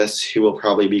Anthony Davis, who will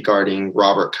probably be guarding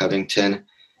Robert Covington.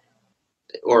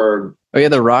 Or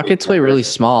the Rockets play really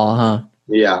small, huh?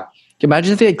 Yeah.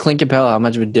 Imagine if they had Clint Capella, how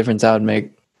much of a difference that would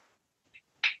make.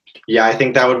 Yeah, I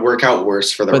think that would work out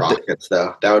worse for the Rockets,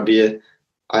 though. That would be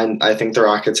I think the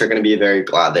Rockets are going to be very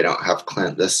glad they don't have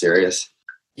Clint this series.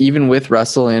 Even with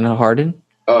Russell and Harden?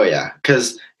 Oh, yeah,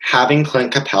 because having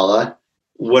Clint Capella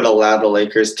would allow the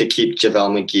Lakers to keep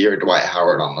JaVale McGee or Dwight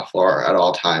Howard on the floor at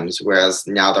all times, whereas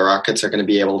now the Rockets are going to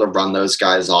be able to run those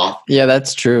guys off. Yeah,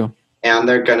 that's true. And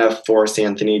they're going to force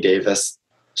Anthony Davis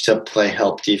to play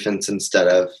help defense instead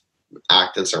of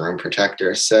act as a rim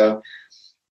protector. So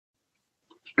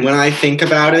when I think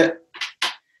about it,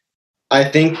 I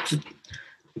think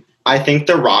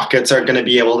the Rockets are going to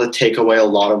be able to take away a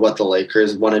lot of what the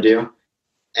Lakers want to do.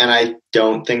 And I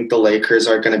don't think the Lakers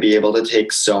are going to be able to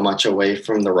take so much away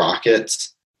from the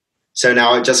Rockets. So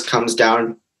now it just comes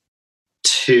down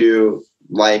to,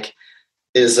 like,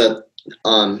 is a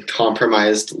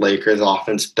compromised Lakers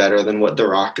offense better than what the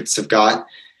Rockets have got?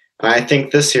 And I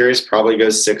think this series probably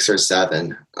goes 6 or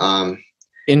 7.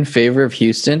 In favor of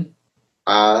Houston?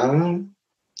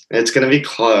 It's going to be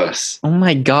close. Oh,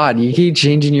 my God. You keep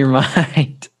changing your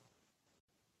mind.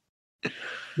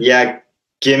 Yeah,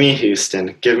 give me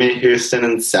Houston. Give me Houston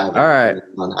in 7. All right.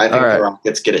 I think the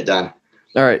Rockets get it done.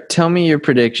 All right. Tell me your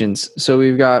predictions. So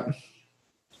we've got –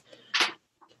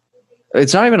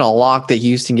 it's not even a lock that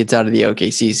Houston gets out of the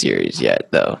OKC series yet,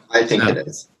 though. I think it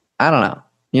is. I don't know.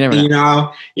 You never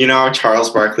know. You know, Charles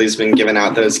Barkley's been giving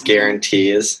out those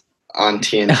guarantees on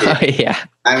TNT. Oh, yeah.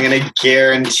 I'm going to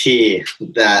guarantee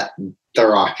that the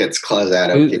Rockets close out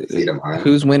OKC tomorrow.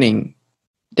 Who's winning,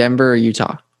 Denver or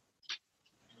Utah?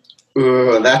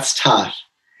 Ooh, that's tough.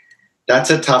 That's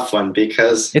a tough one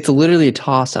because it's literally a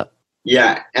toss-up.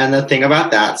 Yeah, and the thing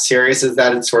about that series is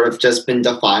that it's sort of just been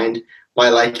defined by,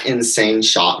 like, insane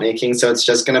shot making. So it's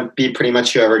just going to be pretty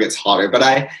much whoever gets hotter.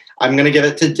 But I'm going to give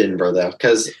it to Denver, though,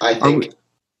 because I think...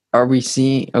 Are we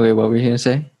seeing... Okay, what were you going to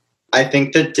say? I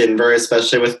think that Denver,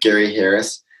 especially with Gary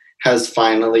Harris, has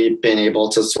finally been able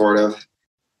to sort of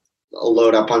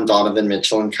load up on Donovan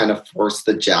Mitchell and kind of force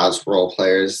the Jazz role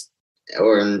players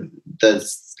or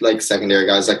the, like, secondary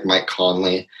guys like Mike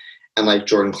Conley and, like,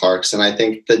 Jordan Clarkson. I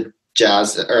think the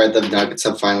Jazz or the Nuggets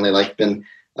have finally, like, been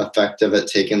effective at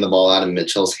taking the ball out of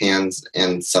Mitchell's hands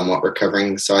and somewhat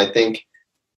recovering. So I think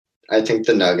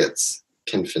the Nuggets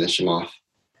can finish him off.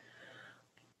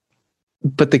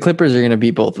 But the Clippers are going to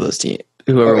beat both of those teams,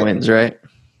 whoever wins, right?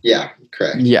 Yeah,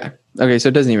 correct. Yeah. Okay, so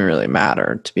it doesn't even really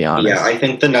matter, to be honest. Yeah, I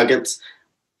think the Nuggets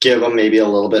give them maybe a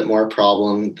little bit more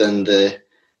problem than the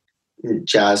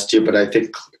Jazz do, but I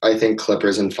think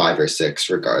Clippers in 5 or 6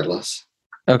 regardless.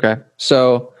 Okay,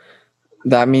 so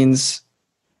that means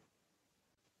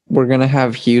we're going to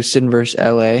have Houston versus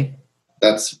LA.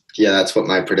 That's what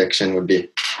my prediction would be.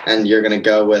 And you're going to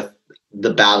go with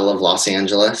the Battle of Los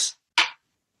Angeles.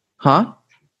 Huh?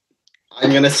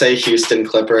 I'm going to say Houston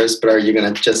Clippers, but are you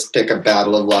going to just pick a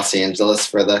Battle of Los Angeles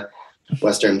for the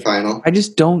Western Final? I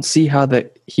just don't see how the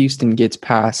Houston gets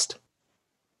past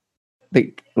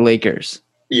the Lakers.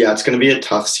 Yeah, it's going to be a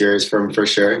tough series for them for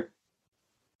sure.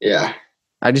 Yeah.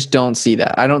 I just don't see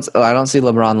that. I don't see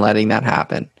LeBron letting that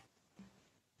happen.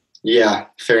 Yeah,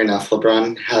 fair enough.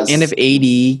 LeBron has... And if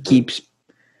AD keeps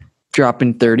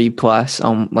dropping 30 plus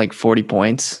on like 40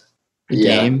 points a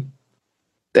game,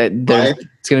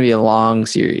 it's going to be a long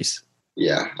series.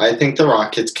 Yeah, I think the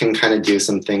Rockets can kind of do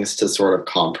some things to sort of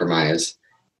compromise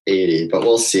AD, but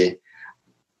we'll see.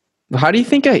 How do you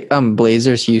think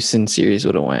Blazers Houston series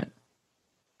would have went?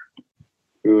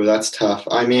 Ooh, that's tough.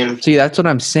 I mean, See, that's what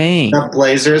I'm saying. the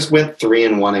Blazers went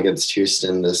 3-1 against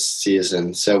Houston this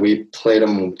season, so we played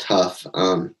them tough.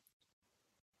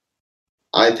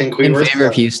 I think we In were favor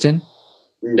of Houston?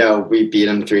 No, we beat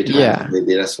them 3 times. Yeah. They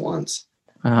beat us once.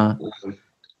 Uh-huh.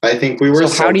 I think we were.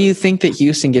 So how do you think that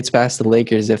Houston gets past the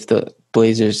Lakers if the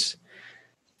Blazers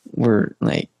were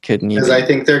like couldn't Because even? I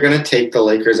think they're going to take the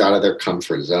Lakers out of their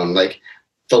comfort zone. Like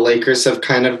the Lakers have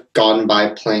kind of gotten by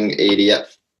playing 80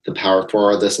 at the power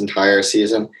forward this entire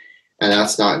season, and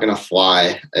that's not going to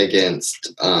fly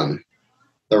against the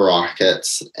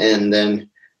Rockets. And then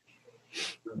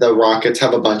the Rockets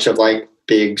have a bunch of like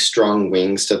big, strong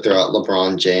wings to throw at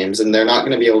LeBron James, and they're not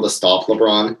going to be able to stop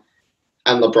LeBron.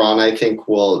 And LeBron, I think,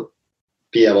 will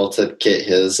be able to get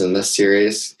his in this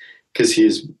series because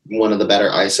he's one of the better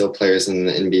ISO players in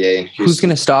the NBA. Who's going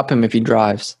to stop him if he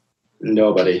drives?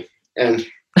 Nobody. And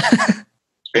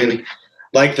and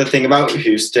like the thing about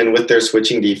Houston with their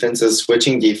switching defenses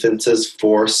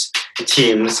force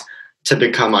teams to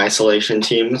become isolation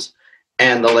teams,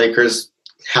 and the Lakers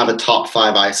have a top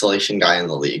 5 isolation guy in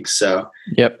the league. So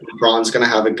Yep. LeBron's going to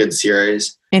have a good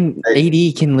series. And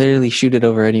AD can literally shoot it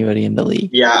over anybody in the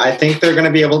league. Yeah, I think they're going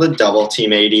to be able to double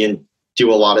team AD and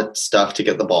do a lot of stuff to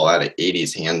get the ball out of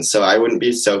AD's hands. So I wouldn't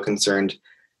be so concerned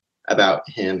about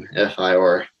him if I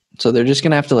were So they're just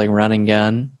going to have to like run and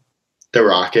gun. the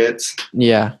Rockets.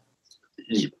 Yeah.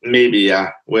 Maybe,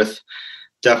 yeah.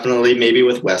 Maybe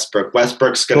with Westbrook.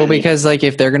 Westbrook's going to because like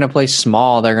if they're going to play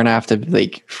small, they're going to have to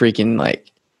like freaking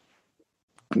like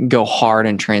go hard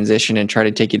in transition and try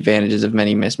to take advantages of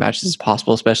many mismatches as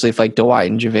possible, especially if like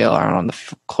Dwight and JaVale aren't on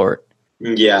the court.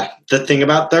 Yeah. The thing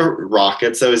about the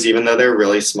Rockets, though, is even though they're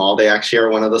really small, they actually are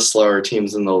one of the slower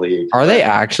teams in the league. Are they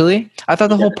actually? I thought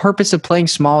the whole purpose of playing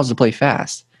small is to play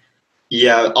fast.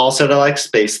 Yeah. Also to like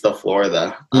space the floor,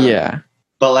 though. Yeah.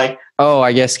 But like, oh,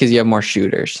 I guess because you have more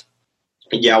shooters.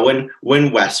 Yeah,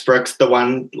 when Westbrook's the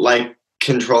one like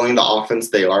controlling the offense,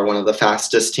 they are one of the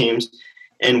fastest teams.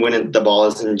 And when the ball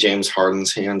is in James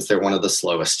Harden's hands, they're one of the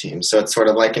slowest teams. So it's sort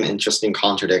of like an interesting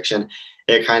contradiction.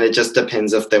 It kind of just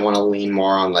depends if they want to lean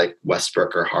more on like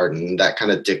Westbrook or Harden. That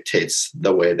kind of dictates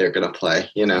the way they're going to play,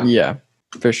 you know? Yeah,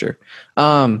 for sure.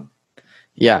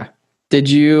 Yeah. Did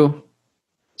you?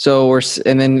 So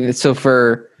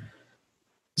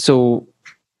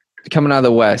coming out of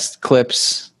the West,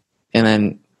 Clips, and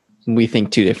then we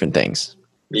think 2 different things.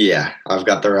 Yeah, I've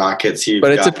got the Rockets. But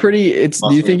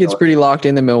do you think it's pretty locked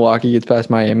in that Milwaukee gets past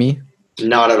Miami?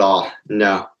 Not at all.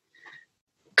 No.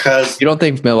 Because you don't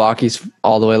think Milwaukee's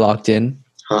all the way locked in?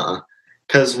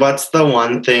 Because what's the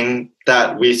one thing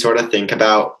that we sort of think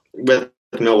about with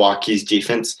Milwaukee's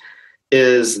defense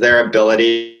is their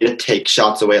ability to take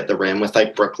shots away at the rim with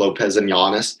like Brook Lopez and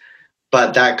Giannis.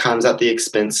 But that comes at the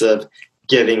expense of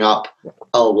giving up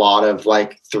a lot of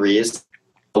like threes.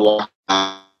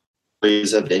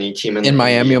 Of any team in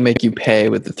Miami will make you pay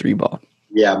with the 3 ball.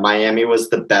 Yeah, Miami was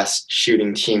the best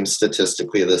shooting team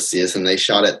statistically this season. They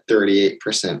shot at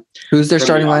 38%. Who's their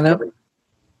starting lineup?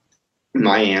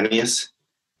 Miami's.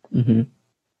 Mm-hmm.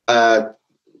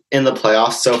 In the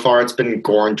playoffs so far, it's been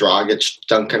Goran Dragic,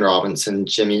 Duncan Robinson,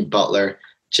 Jimmy Butler,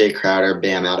 Jay Crowder,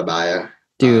 Bam Adebayo.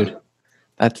 Dude,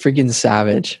 that's freaking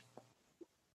savage.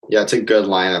 Yeah, it's a good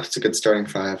lineup. It's a good starting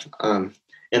 5. And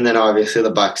then obviously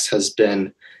the Bucks has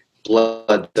been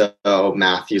Bledsoe,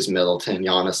 Matthews, Middleton,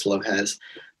 Giannis, Lopez.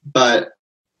 But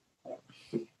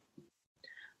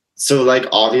so like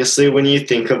obviously when you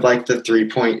think of like the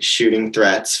 3-point shooting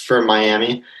threats for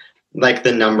Miami, like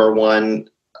the number one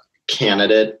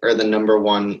candidate or the number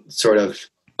one sort of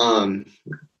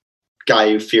guy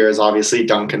you fear is obviously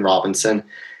Duncan Robinson,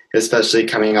 especially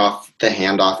coming off the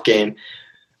handoff game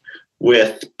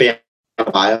with Bam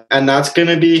Adebayo. And that's going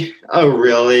to be a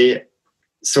really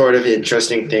sort of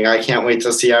interesting thing. I can't wait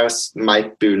to see how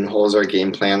Mike Budenholzer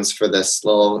game plans for this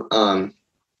little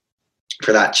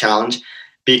for that challenge,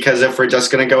 because if we're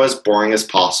just going to go as boring as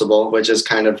possible, which is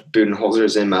kind of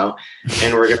Budenholzer's MO,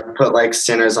 and we're going to put like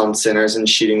centers on centers and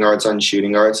shooting guards on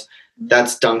shooting guards,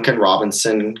 that's Duncan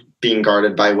Robinson being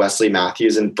guarded by Wesley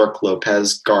Matthews and Brook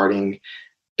Lopez guarding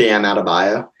Bam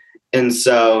Adebayo. And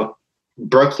so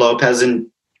Brook Lopez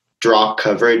in drop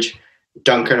coverage,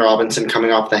 Duncan Robinson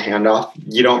coming off the handoff,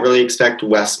 you don't really expect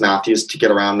Wes Matthews to get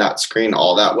around that screen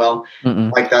all that well.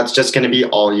 Mm-mm. Like that's just going to be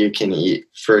all you can eat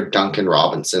for Duncan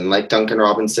Robinson. Like Duncan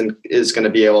Robinson is going to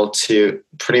be able to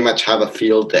pretty much have a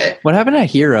field day. What happened to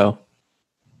Hero?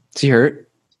 Is he hurt?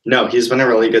 No, he's been a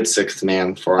really good 6th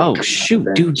man for him. Oh, shoot,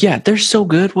 dude. Yeah, they're so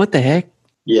good. What the heck?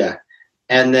 Yeah.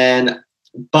 And then,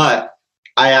 but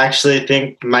I actually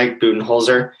think Mike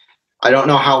Budenholzer, I don't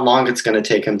know how long it's going to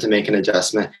take him to make an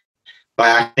adjustment,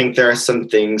 But I think there are some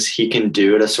things he can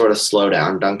do to sort of slow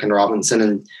down Duncan Robinson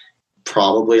and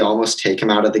probably almost take him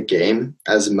out of the game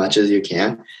as much as you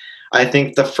can. I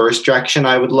think the first direction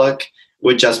I would look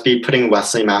would just be putting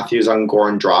Wesley Matthews on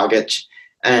Goran Dragic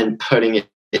and putting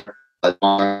it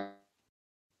on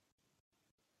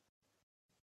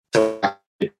to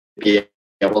be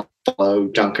able to follow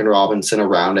Duncan Robinson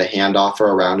around a handoff or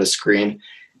around a screen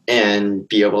and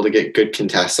be able to get good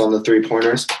contests on the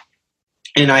three-pointers.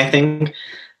 And I think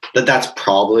that that's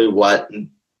probably what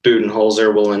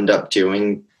Budenholzer will end up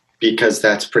doing because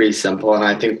that's pretty simple. And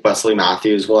I think Wesley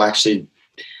Matthews will actually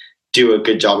do a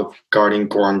good job of guarding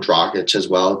Goran Dragic as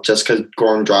well, just because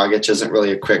Goran Dragic isn't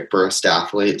really a quick burst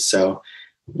athlete. So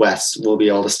Wes will be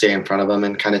able to stay in front of him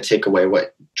and kind of take away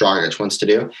what Dragic wants to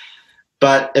do.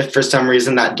 But if for some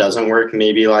reason that doesn't work,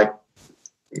 maybe like,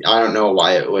 I don't know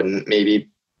why it wouldn't, maybe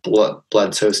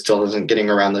Bledsoe still isn't getting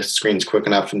around the screens quick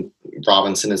enough and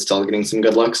Robinson is still getting some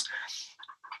good looks.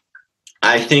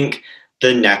 I think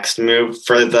the next move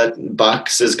for the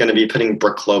Bucks is going to be putting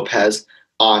Brook Lopez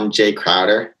on Jay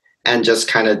Crowder and just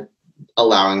kind of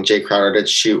allowing Jay Crowder to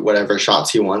shoot whatever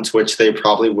shots he wants, which they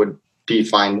probably would be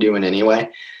fine doing anyway.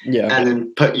 Yeah. And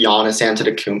then put Giannis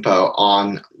Antetokounmpo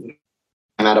on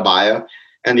Bam Adebayo.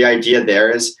 And the idea there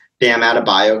is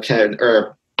Giannis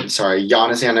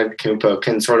Antetokounmpo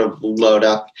can sort of load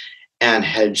up and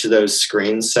hedge those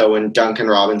screens. So when Duncan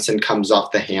Robinson comes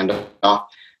off the handoff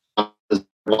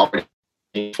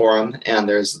for him and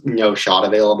there's no shot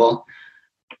available,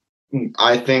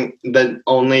 I think the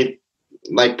only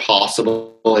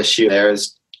possible issue there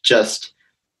is just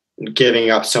giving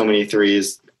up so many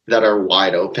threes that are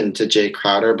wide open to Jay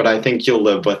Crowder. But I think you'll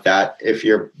live with that if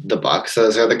you're the Bucks.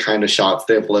 Those are the kind of shots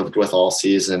they've lived with all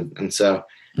season. And so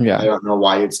I don't know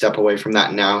why you'd step away from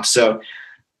that now. So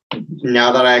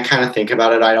now that I kind of think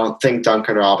about it, I don't think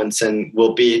Duncan Robinson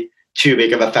will be too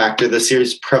big of a factor this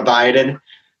series, provided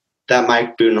that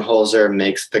Mike Budenholzer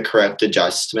makes the correct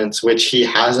adjustments, which he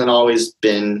hasn't always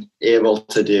been able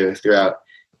to do throughout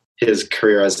his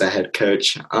career as a head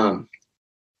coach.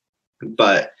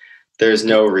 But there's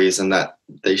no reason that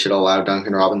they should allow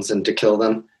Duncan Robinson to kill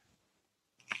them.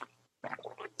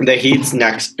 The Heat's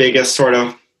next biggest sort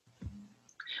of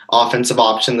offensive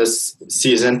option this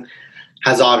season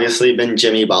has obviously been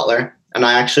Jimmy Butler. And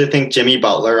I actually think Jimmy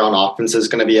Butler on offense is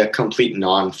going to be a complete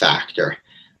non-factor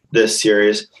this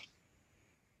series.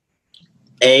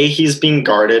 He's being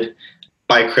guarded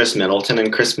by Chris Middleton,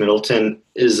 and Chris Middleton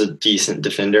is a decent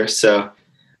defender. So,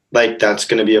 that's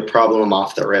going to be a problem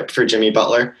off the rip for Jimmy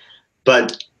Butler.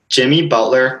 But Jimmy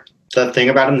Butler, the thing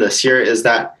about him this year is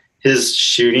that his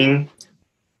shooting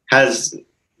has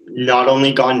not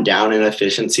only gone down in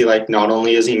efficiency, not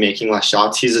only is he making less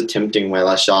shots, he's attempting way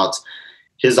less shots.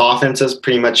 His offense is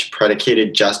pretty much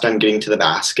predicated just on getting to the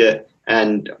basket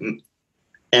and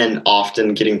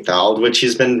often getting fouled, which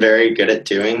he's been very good at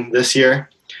doing this year.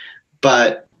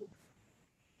 But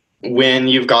when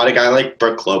you've got a guy like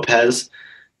Brook Lopez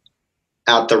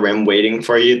at the rim waiting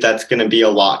for you, that's going to be a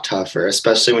lot tougher,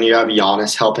 especially when you have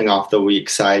Giannis helping off the weak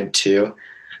side too.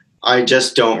 I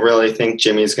just don't really think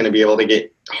Jimmy's going to be able to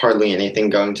get hardly anything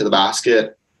going to the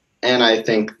basket. And I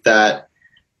think that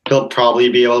he'll probably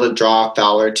be able to draw a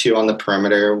foul or two on the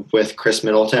perimeter with Chris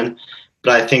Middleton.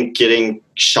 But I think getting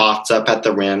shots up at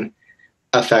the rim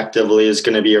effectively is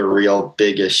going to be a real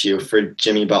big issue for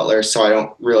Jimmy Butler. So I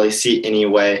don't really see any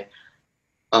way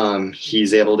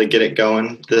he's able to get it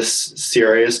going this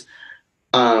series.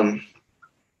 I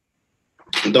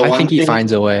think he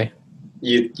finds a way.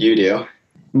 You do?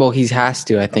 Well, he has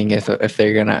to, I think, if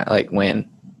they're going to win.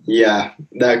 Yeah,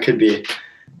 that could be.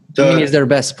 He's their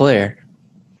best player.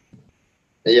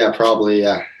 Yeah, probably,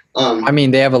 yeah.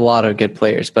 They have a lot of good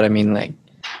players, but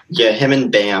yeah, him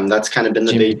and Bam, that's kind of been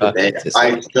the Jimmy big debate.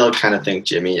 I still kind of think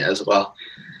Jimmy as well.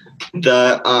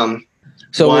 We're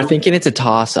thinking it's a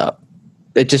toss-up.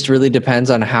 It just really depends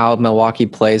on how Milwaukee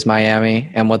plays Miami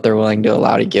and what they're willing to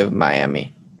allow to give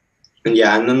Miami.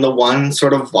 Yeah, and then the one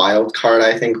sort of wild card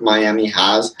I think Miami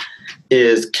has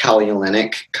is Kelly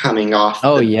Olynyk coming off.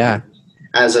 Oh, yeah.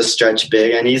 As a stretch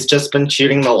big, and he's just been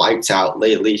shooting the lights out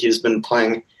lately. He's been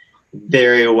playing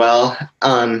very well.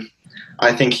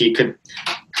 I think he could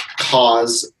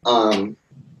cause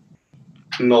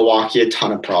Milwaukee a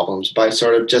ton of problems by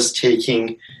sort of just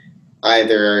taking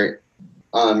either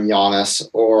Giannis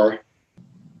or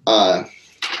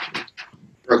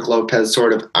Brook Lopez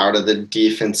sort of out of the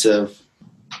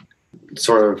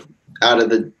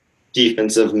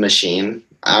defensive machine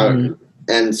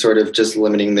and sort of just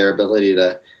limiting their ability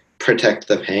to protect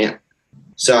the paint.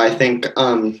 So I think,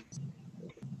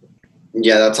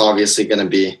 that's obviously going to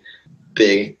be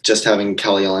big, just having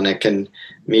Kelly Olynyk and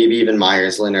maybe even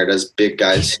Myers Leonard as big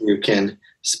guys who can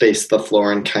space the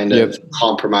floor and kind of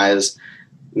compromise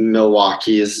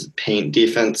Milwaukee's paint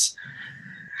defense.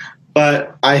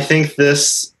 But I think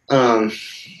this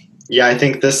I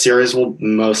think this series will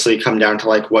mostly come down to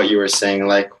like what you were saying,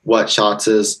 like what shots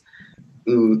is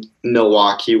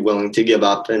Milwaukee willing to give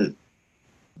up and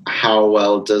how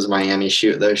well does Miami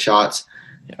shoot those shots.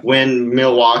 Yeah. When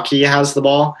Milwaukee has the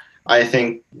ball, I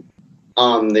think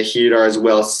the Heat are as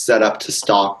well set up to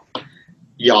stop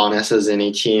Giannis as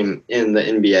any team in the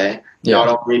NBA. Yeah.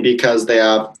 Not only because they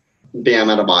have Bam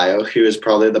Adebayo, who is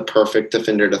probably the perfect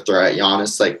defender to throw at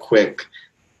Giannis, like quick,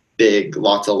 big,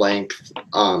 lots of length,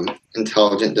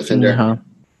 intelligent defender.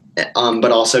 Uh-huh.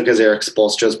 But also because Eric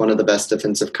Spoelstra is one of the best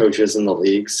defensive coaches in the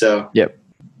league. So,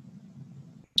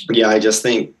 I just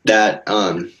think that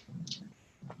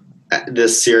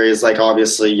this series, like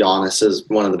obviously Giannis is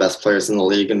one of the best players in the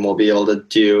league and will be able to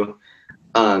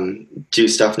do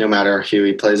stuff no matter who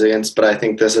he plays against. But I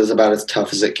think this is about as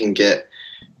tough as it can get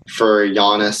for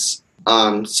Giannis.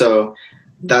 So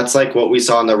that's like what we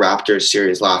saw in the Raptors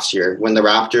series last year. When the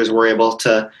Raptors were able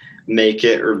to make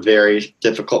it very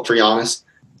difficult for Giannis,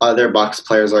 other Bucks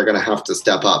players are going to have to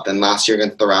step up. And last year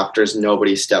against the Raptors,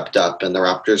 nobody stepped up, and the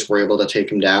Raptors were able to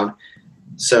take him down.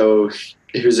 So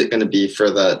who's it going to be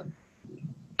for the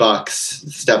Bucks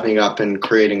stepping up and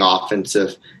creating offense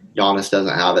if Giannis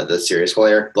doesn't have it this series? Will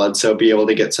Eric Bledsoe be able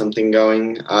to get something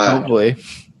going? Probably.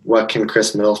 What can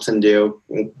Chris Middleton do?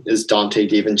 Is Dante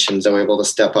DiVincenzo able to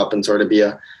step up and sort of be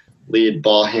a lead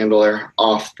ball handler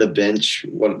off the bench?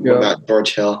 What about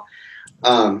George Hill?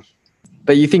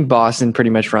 But you think Boston pretty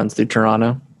much runs through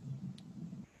Toronto?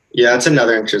 Yeah, it's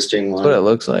another interesting one. That's what it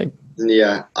looks like.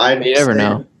 Yeah. You never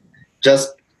know.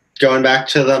 Just going back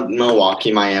to the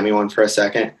Milwaukee-Miami one for a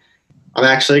second, I'm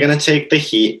actually going to take the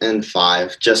Heat in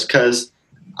 5 just because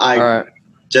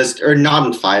or not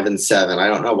in 5 and 7. I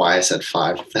don't know why I said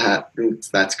 5.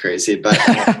 That's crazy. But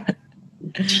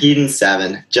Heat in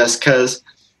 7 just because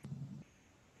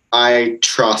I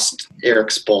trust Eric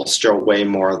Spoelstra way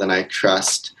more than I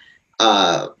trust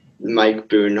Mike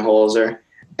Budenholzer.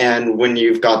 And when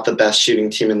you've got the best shooting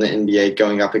team in the NBA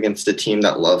going up against a team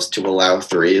that loves to allow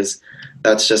threes,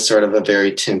 that's just sort of a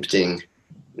very tempting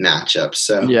matchup.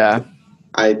 So yeah,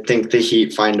 I think the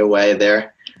Heat find a way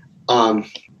there. I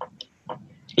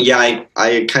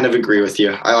kind of agree with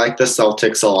you. I like the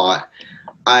Celtics a lot.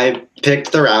 I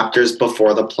picked the Raptors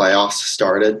before the playoffs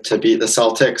started to beat the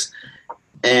Celtics.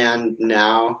 And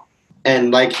now,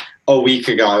 and like a week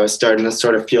ago, I was starting to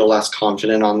sort of feel less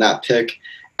confident on that pick.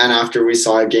 And after we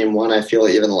saw game 1, I feel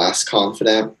even less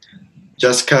confident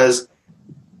just because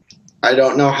I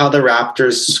don't know how the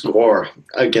Raptors score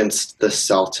against the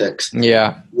Celtics.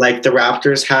 Yeah. Like the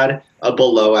Raptors had a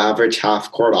below average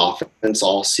half court offense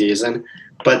all season,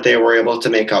 but they were able to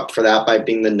make up for that by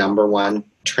being the number 1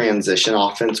 transition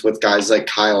offense with guys like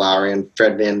Kyle Lowry and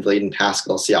Fred VanVleet and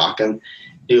Pascal Siakam,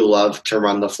 who love to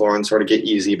run the floor and sort of get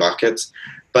easy buckets.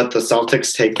 But the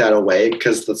Celtics take that away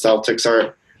because the Celtics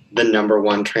are the number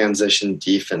 1 transition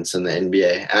defense in the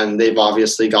NBA. And they've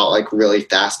obviously got like really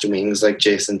fast wings like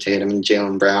Jason Tatum and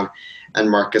Jaylen Brown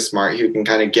and Marcus Smart who can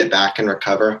kind of get back and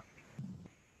recover.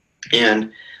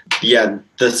 And the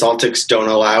Celtics don't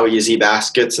allow easy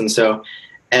baskets. And so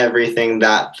everything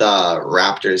that the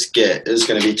Raptors get is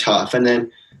going to be tough. And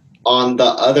then on the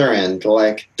other end,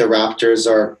 like the Raptors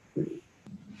are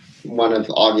one of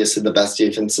obviously the best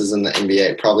defenses in the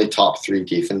NBA, probably top 3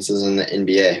 defenses in the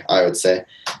NBA, I would say.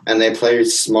 And they play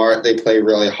smart. They play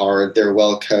really hard. They're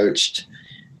well coached.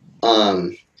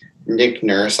 Nick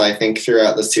Nurse, I think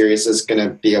throughout the series is going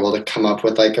to be able to come up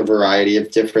with like a variety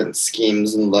of different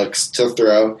schemes and looks to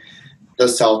throw the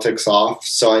Celtics off.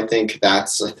 So I think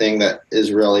that's the thing that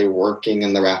is really working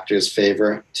in the Raptors'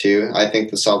 favor too. I think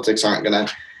the Celtics aren't going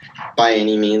to by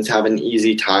any means have an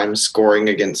easy time scoring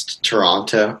against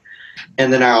Toronto.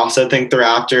 And then I also think the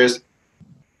Raptors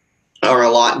are a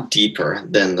lot deeper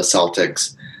than the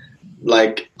Celtics.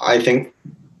 Like, I think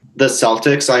the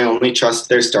Celtics, I only trust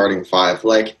their starting 5.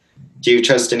 Like, do you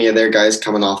trust any of their guys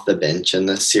coming off the bench in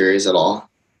this series at all?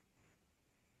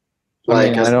 I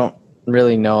don't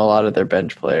really know a lot of their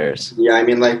bench players. Yeah, I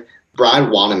mean, like, Brad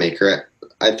Wanamaker,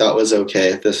 I thought was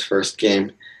okay at this first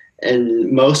game.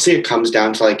 And mostly it comes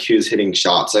down to, like, who's hitting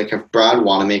shots. Like, if Brad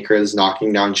Wanamaker is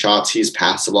knocking down shots, he's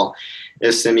passable.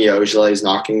 If Semi Ojeleye is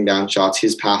knocking down shots,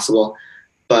 he's passable.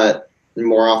 But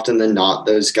more often than not,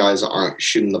 those guys aren't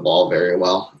shooting the ball very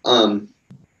well.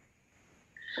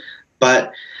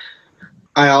 But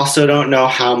I also don't know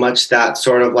how much that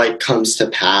sort of, like, comes to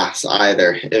pass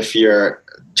either if you're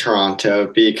Toronto,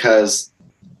 because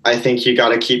I think you got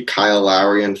to keep Kyle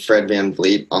Lowry and Fred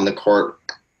VanVleet on the court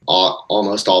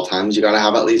almost all times. You got to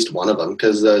have at least one of them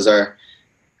because those are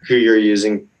who you're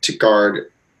using to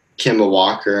guard Kemba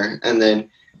Walker. And then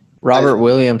Robert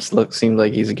Williams seems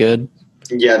like he's good.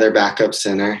 Yeah, their backup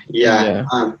center. Yeah.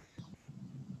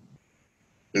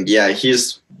 Yeah,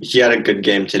 he had a good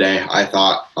game today, I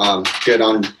thought.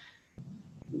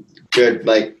 Good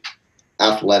like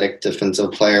athletic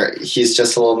defensive player. He's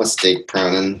just a little mistake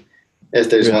prone, and if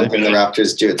there's one thing the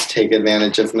Raptors do, it's take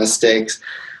advantage of mistakes.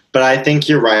 But I think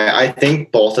you're right. I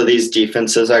think both of these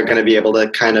defenses are going to be able to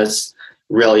kind of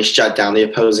really shut down the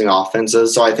opposing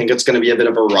offenses. So I think it's going to be a bit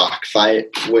of a rock fight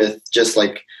with just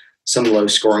like some low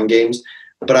scoring games.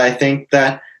 But I think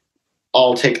that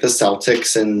I'll take the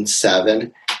Celtics in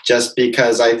 7 just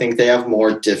because I think they have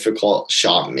more difficult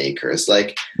shot makers.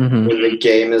 Like when the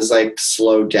game is like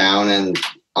slowed down and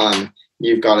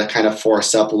you've got to kind of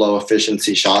force up low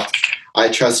efficiency shots. I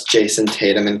trust Jason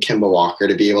Tatum and Kemba Walker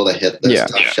to be able to hit those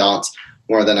tough shots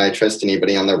more than I trust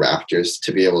anybody on the Raptors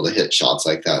to be able to hit shots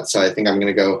like that. So I think I'm going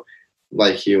to go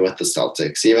like you with the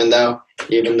Celtics. Even though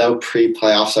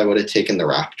pre-playoffs I would have taken the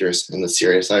Raptors in the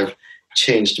series, I've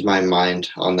changed my mind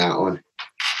on that one.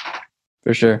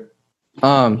 For sure.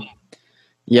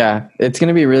 Yeah, it's going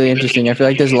to be really interesting. I feel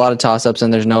like there's a lot of toss-ups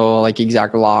and there's no like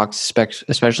exact locks,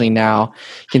 especially now,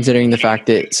 considering the fact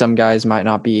that some guys might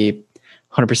not be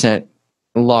 100%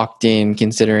 locked in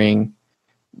considering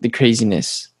the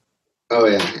craziness. Oh,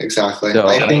 yeah, exactly. So,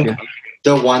 I think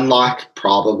the one lock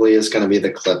probably is going to be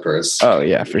the Clippers. Oh,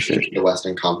 yeah, for sure. The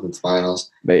Western Conference Finals.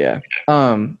 But, yeah.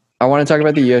 I want to talk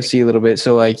about the UFC a little bit.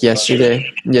 So, like, yesterday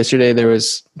there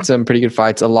was some pretty good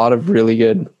fights. A lot of really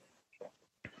good,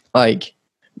 like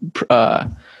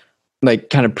kind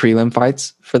of prelim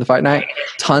fights for the fight night.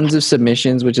 Tons of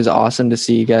submissions, which is awesome to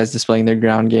see guys displaying their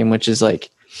ground game, which is, like,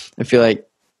 I feel like,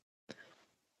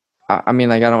 I mean,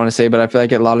 like, I don't want to say, but I feel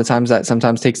like a lot of times that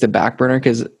sometimes takes the back burner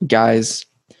because guys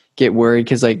get worried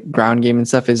because, like, ground game and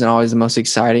stuff isn't always the most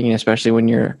exciting, and especially when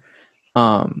you're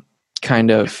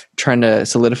kind of trying to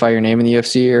solidify your name in the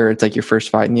UFC or it's like your first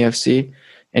fight in the UFC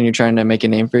and you're trying to make a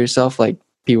name for yourself. Like,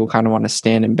 people kind of want to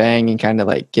stand and bang and kind of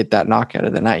like get that knockout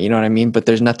of the night. You know what I mean? But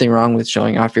there's nothing wrong with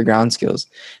showing off your ground skills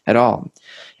at all.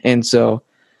 And so,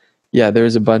 yeah,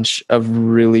 there's a bunch of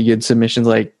really good submissions.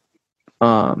 Like,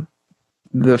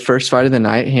 the first fight of the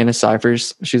night, Hannah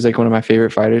Cifers, she's like one of my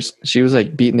favorite fighters. She was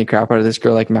like beating the crap out of this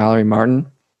girl like Mallory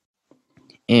Martin.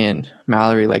 And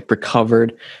Mallory like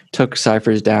recovered, took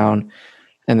Cifers down,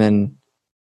 and then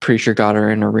pretty sure got her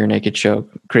in a rear naked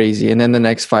choke. Crazy. And then the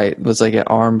next fight was like an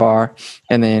arm bar.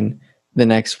 And then the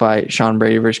next fight, Sean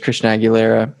Brady versus Christian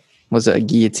Aguilera, was a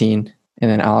guillotine.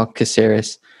 And then Al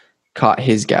Caceres caught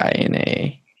his guy in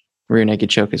a rear naked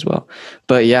choke as well.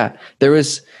 But yeah, there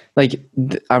was like,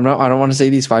 I don't want to say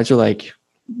these fights are like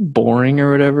boring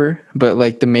or whatever, but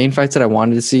like the main fights that I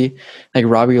wanted to see, like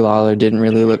Robbie Lawler didn't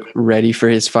really look ready for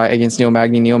his fight against Neil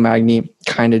Magny. Neil Magny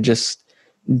kind of just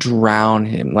drowned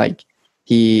him. Like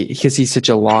because he's such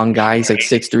a long guy, he's like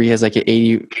 6'3", has like an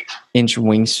 80-inch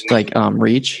wings like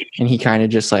reach, and he kind of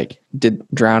just like did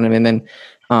drown him. And then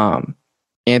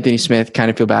Anthony Smith,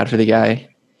 kind of feel bad for the guy.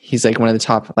 He's like one of the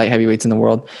top light heavyweights in the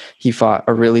world. He fought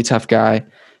a really tough guy.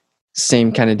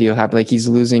 Same kind of deal happened. Like, he's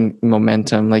losing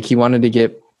momentum. Like, he wanted to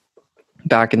get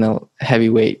back in the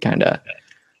heavyweight kind of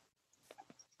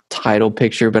title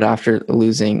picture, but after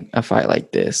losing a fight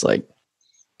like this, like,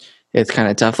 it's kind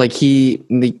of tough. Like, he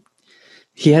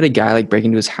had a guy like break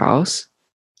into his house.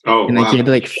 Oh, and like he had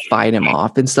to like fight him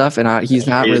off and stuff. And he's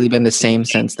not really been the same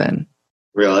since then.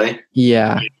 Really?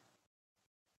 Yeah.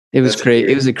 It was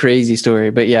crazy. It was a crazy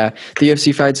story, but yeah, the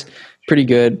UFC fight's pretty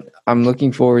good. I'm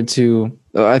looking forward to.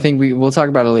 I think we'll talk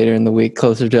about it later in the week,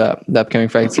 closer to the upcoming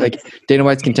fights. Like, Dana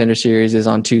White's Contender Series is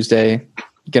on Tuesday.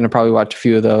 Gonna probably watch a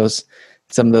few of those.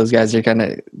 Some of those guys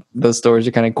are those stories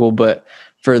are kind of cool. But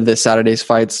for the Saturday's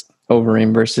fights,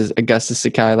 Overeem versus Augustus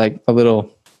Sakai, like a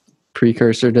little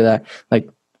precursor to that. Like,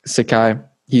 Sakai,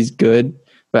 he's good,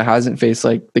 but hasn't faced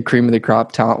like the cream of the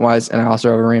crop talent wise. And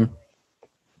Alistair Overeem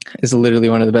is literally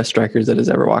one of the best strikers that has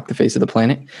ever walked the face of the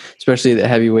planet, especially the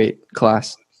heavyweight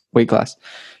weight class.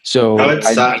 So I would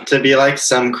suck to be like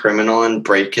some criminal and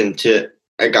break into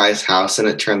a guy's house and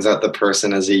it turns out the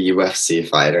person is a UFC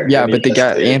fighter. Yeah, but the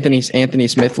guy, Anthony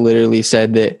Smith, literally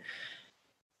said that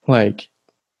like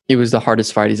it was the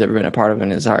hardest fight he's ever been a part of in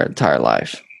his entire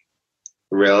life.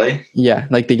 Really? Yeah,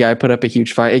 like the guy put up a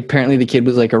huge fight. Apparently the kid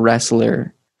was like a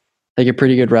wrestler, like a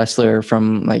pretty good wrestler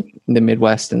from like the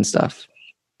Midwest and stuff.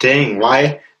 Dang,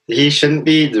 why? He shouldn't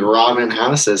be robbing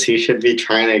houses. He should be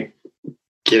trying to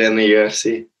get in the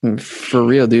UFC. For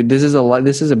real, dude. This is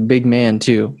a big man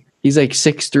too. He's like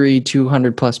 6'3",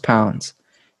 200 plus pounds.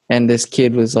 And this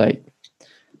kid was like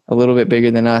a little bit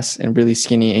bigger than us and really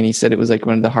skinny. And he said it was like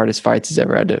one of the hardest fights he's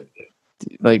ever had to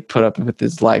like put up with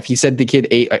his life. He said the kid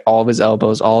ate like, all of his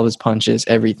elbows, all of his punches,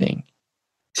 everything.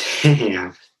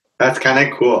 Damn. That's kind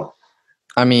of cool.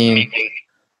 I mean,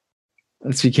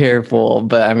 let's be careful.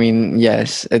 But I mean,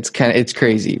 yes, it's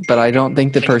crazy. But I don't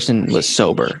think the person was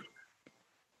sober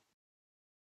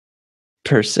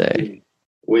per se.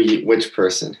 Which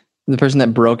person? The person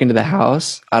that broke into the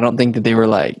house, I don't think that they were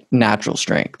like natural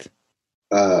strength.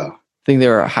 Oh. I think they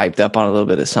were hyped up on a little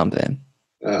bit of something.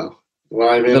 Oh. Well,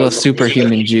 I mean, A little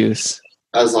superhuman juice.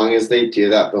 As long as they do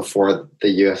that before the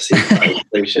UFC fight,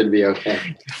 they should be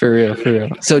okay. For real.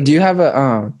 So do you have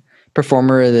a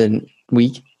performer of the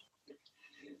week?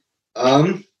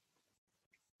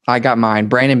 I got mine.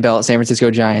 Brandon Belt, San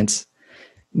Francisco Giants.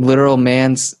 Literal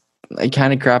man's, I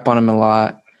kind of crap on him a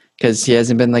lot because he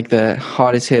hasn't been like the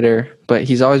hottest hitter, but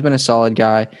he's always been a solid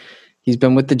guy. He's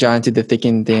been with the Giants through the thick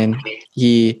and thin.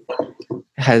 He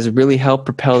has really helped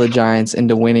propel the Giants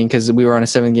into winning because we were on a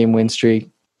 7-game win streak.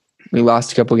 We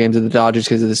lost a couple games to the Dodgers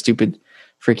because of the stupid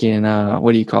freaking,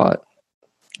 what do you call it?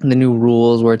 The new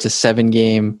rules where it's a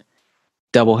 7-game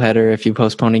doubleheader if you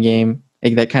postpone a game.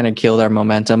 Like, that kind of killed our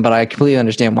momentum, but I completely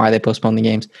understand why they postponed the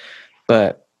games.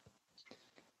 But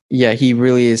yeah, he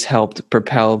really has helped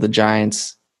propel the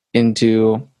Giants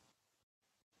into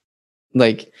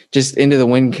like just into the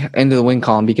win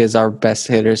column because our best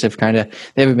hitters have they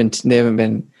haven't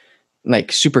been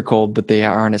like super cold, but they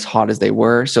aren't as hot as they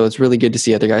were. So it's really good to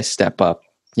see other guys step up.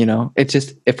 You know, it's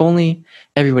just, if only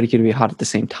everybody could be hot at the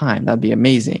same time, that'd be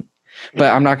amazing.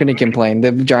 But I'm not going to complain.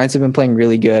 The Giants have been playing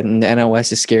really good, and the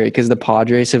NOS is scary because the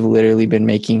Padres have literally been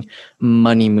making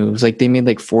money moves. Like, they made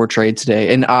like 4 trades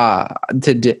today, and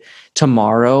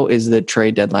tomorrow is the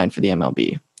trade deadline for the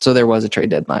MLB. So there was a trade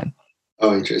deadline.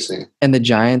 Oh, interesting. And the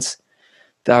Giants,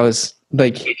 that was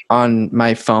like on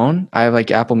my phone. I have like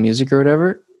Apple Music or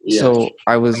whatever. Yeah. So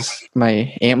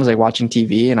my aunt was like watching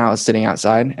TV, and I was sitting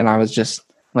outside, and I was just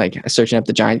like searching up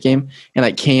the Giant game, and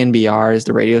like KNBR is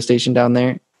the radio station down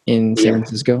there in San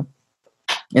Francisco.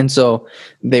 And so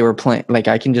they were playing, like,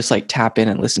 I can just like tap in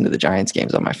and listen to the Giants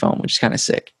games on my phone, which is kind of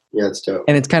sick. Yeah, it's dope.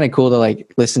 And it's kind of cool to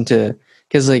like listen to,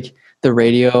 because like the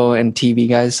radio and TV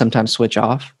guys sometimes switch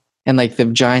off, and like the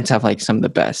Giants have like some of the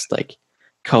best like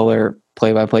color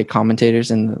play-by-play commentators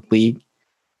in the league.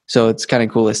 So it's kind of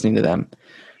cool listening to them.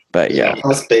 But yeah.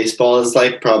 Plus, baseball is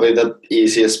like probably the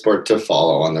easiest sport to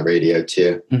follow on the radio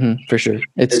too. Mm-hmm, for sure.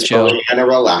 It's chill. Probably kind of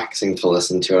relaxing to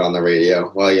listen to it on the radio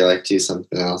while you like do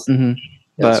something else. Mm-hmm.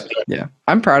 But yeah,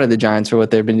 I'm proud of the Giants for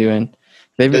what they've been doing.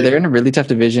 They're in a really tough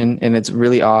division, and it's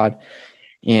really odd.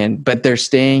 But they're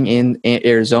staying in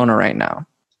Arizona right now.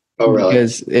 Oh, really?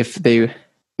 Because if they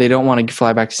don't want to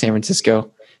fly back to San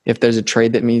Francisco, if there's a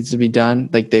trade that needs to be done,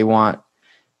 like they want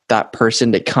that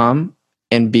person to come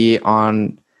and be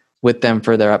on with them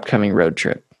for their upcoming road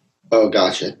trip. Oh,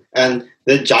 gotcha. And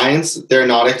the Giants, they're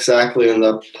not exactly in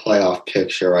the playoff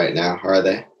picture right now, are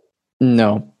they?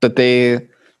 No, but they're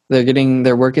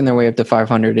working their way up to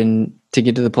 500, and to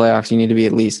get to the playoffs, you need to be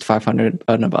at least 500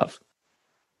 and above.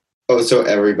 Oh, so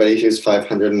everybody who's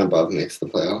 500 and above makes the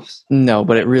playoffs? No,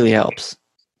 but it really helps.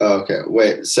 Oh, okay.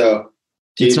 Wait, so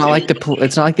it's not like the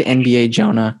NBA,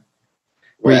 Jonah,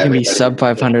 where you can be sub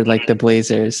 500 like the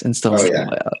Blazers and still yeah.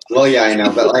 Well, yeah, I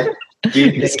know, but like, do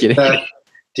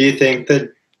you think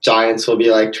the Giants will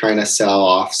be like trying to sell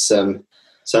off some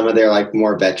of their like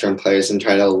more veteran players and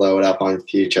try to load up on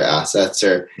future assets?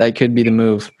 Or that could be the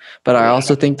move. But I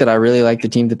also think that I really like the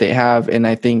team that they have, and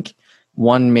I think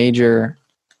one major.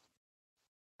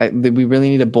 We really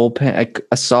need a bullpen,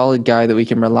 a solid guy that we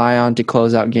can rely on to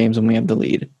close out games when we have the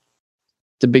lead.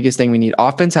 The biggest thing we need.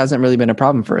 Offense hasn't really been a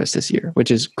problem for us this year,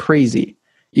 which is crazy.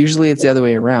 Usually it's the other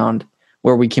way around,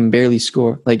 where we can barely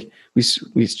score. Like we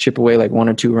chip away like 1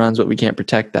 or 2 runs, but we can't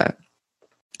protect that.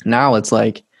 Now it's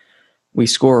like we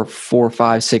score 4,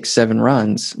 5, 6, 7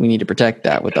 runs. We need to protect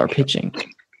that with our pitching.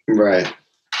 Right.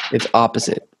 It's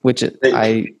opposite, which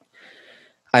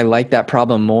I like that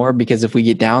problem more, because if we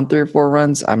get down 3 or 4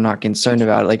 runs, I'm not concerned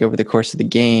about it. Like over the course of the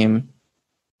game,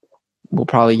 we'll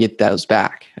probably get those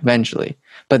back eventually.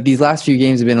 But these last few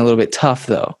games have been a little bit tough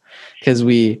though, because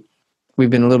we've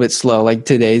been a little bit slow. Like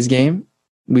today's game,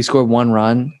 we scored 1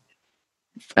 run,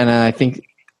 and then I think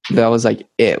that was like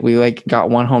it. We like got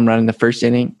 1 home run in the first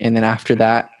inning, and then after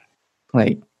that,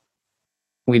 like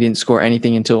we didn't score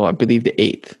anything until I believe the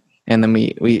 8th. And then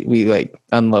we like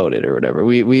unloaded or whatever.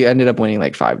 We ended up winning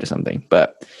like 5 to something.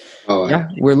 But yeah,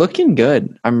 we're looking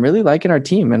good. I'm really liking our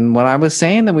team. And when I was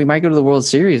saying that we might go to the World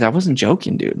Series, I wasn't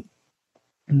joking, dude.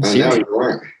 I know you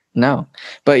weren't. No.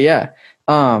 But yeah.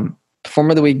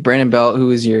 Performer of the week, Brandon Belt.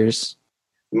 Who is yours?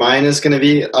 Mine is going to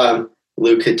be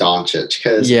Luka Doncic,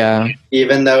 because Yeah.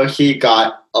 even though he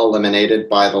got eliminated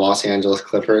by the Los Angeles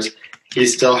Clippers, he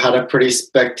still had a pretty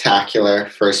spectacular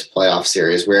first playoff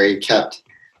series where he kept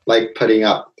like putting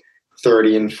up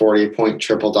 30 and 40-point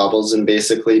triple doubles and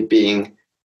basically being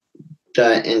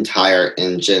the entire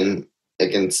engine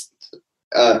against.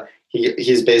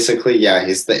 He's basically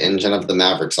he's the engine of the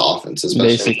Mavericks offense,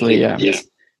 especially when he's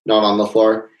not on the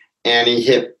floor, and he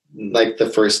hit like the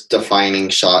first defining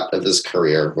shot of his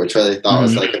career, which I thought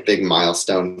was like a big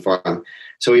milestone for him.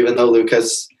 So even though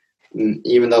Luka's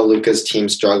team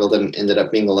struggled and ended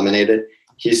up being eliminated,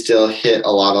 he still hit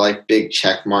a lot of like big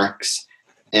check marks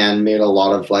and made a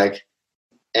lot of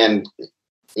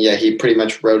he pretty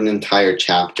much wrote an entire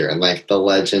chapter in like the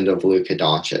legend of Luka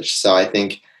Doncic. So I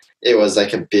think it was a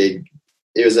big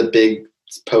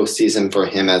postseason for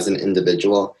him as an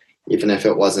individual, even if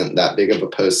it wasn't that big of a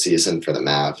postseason for the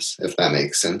Mavs, if that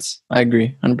makes sense. I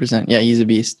agree, 100%. Yeah, he's a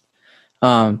beast.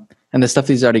 And the stuff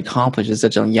he's already accomplished at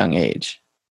such a young age.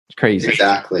 It's crazy.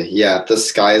 Exactly. Yeah, the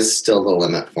sky's still the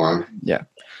limit for him. Yeah.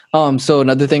 So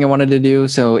another thing I wanted to do,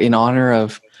 so in honor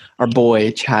of our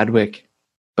boy Chadwick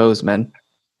Boseman,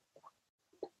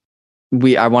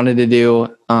 I wanted to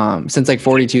do, since like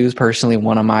 42 is personally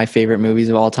one of my favorite movies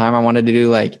of all time, I wanted to do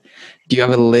like, do you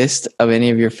have a list of any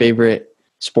of your favorite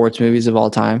sports movies of all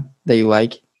time that you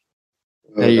like?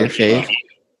 That are your fave?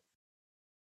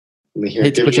 I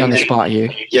hate to put you on the spot here.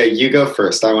 Yeah, you go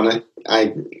first. I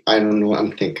don't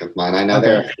want to think of mine. I know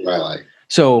they're what I like.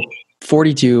 So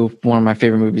 42, one of my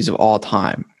favorite movies of all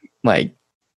time. Like,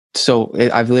 so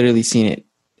I've literally seen it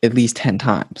at least 10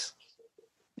 times.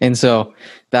 And so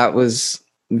that was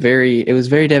very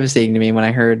devastating to me when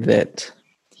I heard that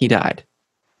he died.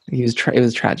 It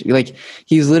was tragic. Like,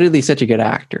 he was literally such a good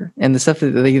actor, and the stuff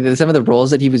that some of the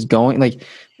roles that he was going, like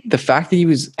the fact that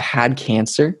he had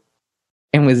cancer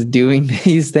and was doing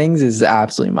these things is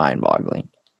absolutely mind-boggling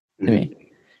to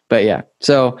me. But yeah,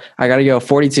 so I got to go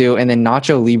 42, and then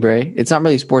Nacho Libre. It's not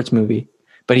really a sports movie,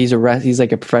 but he's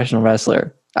like a professional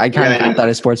wrestler. I kind of count that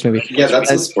as a sports movie. Yeah, that's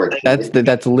a sport.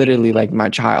 That's literally like my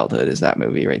childhood is that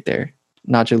movie right there.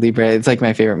 Nacho Libre. It's like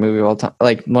my favorite movie of all time.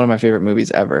 Like one of my favorite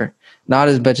movies ever. Not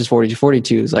as much as 42.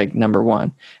 42 is like number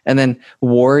one. And then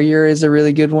Warrior is a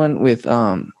really good one with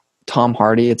Tom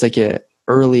Hardy. It's like a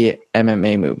early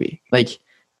MMA movie. Like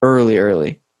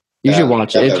early. You should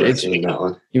watch it.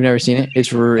 You've never seen it?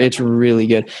 It's really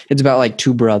good. It's about like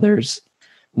two brothers.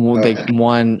 They have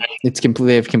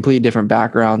completely different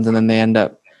backgrounds, and then they end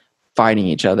up fighting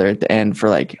each other at the end for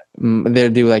like they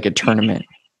do like a tournament.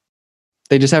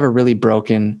 They just have a really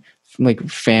broken like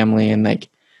family and like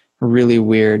really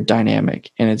weird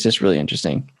dynamic, and it's just really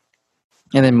interesting.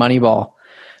 And then Moneyball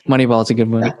is a good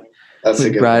one. Yeah, that's a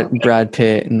good one. Brad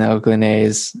Pitt and the Oakland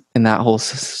A's and that whole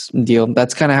deal.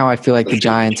 That's kind of how I feel like the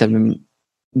Giants have been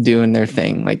doing their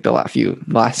thing like the last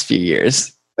few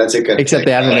years. That's a good. Except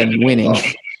they haven't been winning.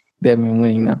 They haven't been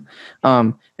winning now.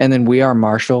 And then We Are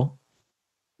Marshall.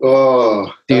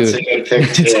 Oh, that's a good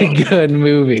pick too. It's a good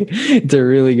movie. It's a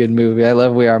really good movie. I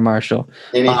love We Are Marshall.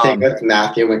 Anything with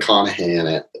Matthew McConaughey in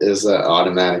it is an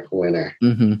automatic winner.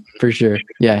 Mm-hmm, for sure.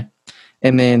 Yeah.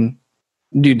 And then,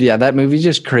 dude, that movie's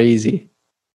just crazy.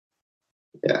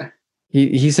 Yeah.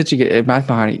 He's such a good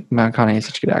Matthew McConaughey is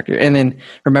such a good actor. And then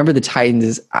Remember the Titans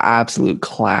is absolute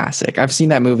classic. I've seen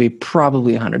that movie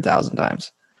probably 100,000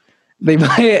 times. They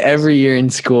play it every year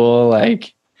in school.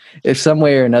 Like, if some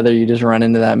way or another you just run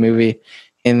into that movie.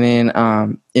 And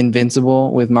then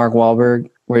Invincible with Mark Wahlberg,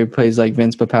 where he plays like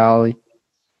Vince Papale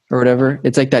or whatever.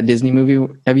 It's like that Disney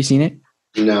movie. Have you seen it?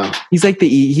 No. He's like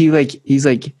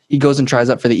he goes and tries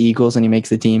out for the Eagles and he makes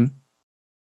the team.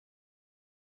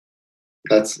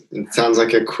 It sounds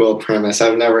like a cool premise.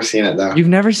 I've never seen it though. You've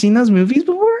never seen those movies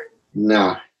before?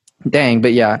 No. Dang,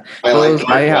 but yeah.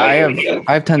 I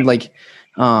have tons like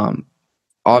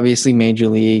obviously Major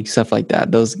League, stuff like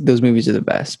that. Those movies are the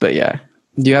best. But yeah.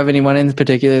 Do you have anyone in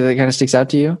particular that kind of sticks out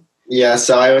to you? Yeah,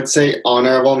 so I would say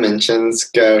honorable mentions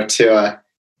go to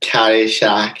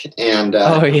Caddyshack and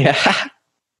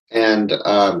and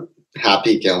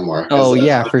Happy Gilmore. Oh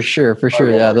yeah, for sure.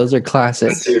 Yeah, those are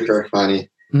classics. Super funny.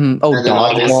 Mm-hmm. Oh,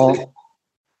 Dodgeball.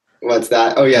 What's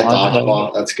that? Oh yeah,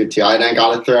 Dodgeball. That's good too. And I've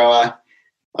got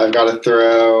to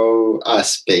throw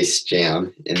Space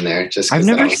Jam in there. Just I've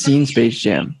never seen Space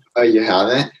Jam. Oh, you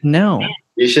haven't? No.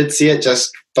 You should see it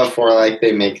just before like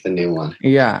they make the new one.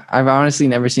 Yeah, I've honestly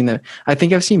never seen that. I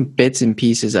think I've seen bits and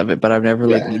pieces of it, but I've never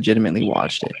legitimately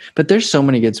watched it. But there's so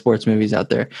many good sports movies out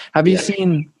there. Have you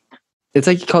seen? It's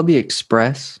like called The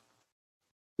Express.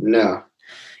 No.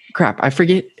 crap, I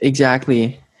forget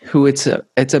exactly who it's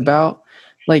about.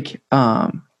 Like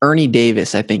Ernie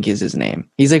Davis, I think is his name.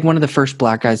 He's like one of the first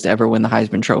black guys to ever win the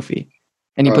Heisman Trophy,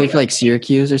 and he played for like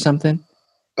Syracuse or something.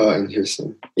 Oh,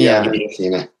 interesting. Yeah, I've never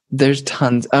seen it. There's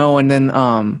tons. Oh, and then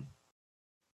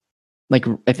like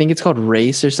I think it's called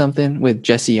Race or something with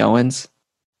Jesse Owens.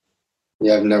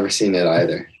 Yeah, I've never seen it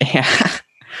either. Yeah.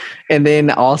 And then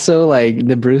also like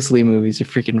the Bruce Lee movies are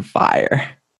freaking fire.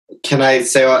 Can I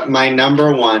say what my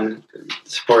number one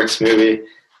sports movie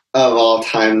of all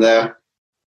time though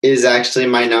is actually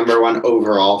my number one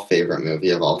overall favorite movie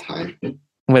of all time?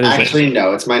 What is actually it?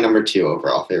 No, it's my number two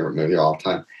overall favorite movie of all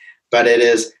time. But it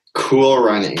is Cool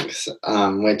Runnings,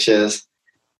 which is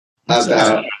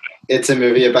it's a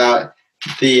movie about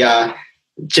the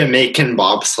Jamaican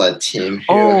bobsled team.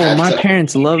 My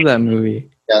parents love that movie.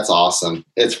 That's awesome.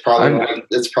 It's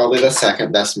probably the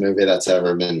second best movie that's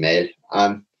ever been made.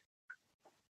 Yeah,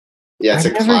 it's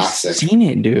a classic. I've never seen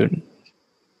it, dude.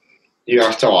 You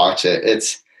have to watch it.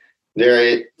 It's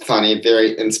very funny,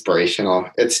 very inspirational.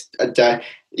 It's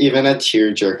even a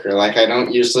tearjerker. Like, I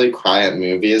don't usually cry at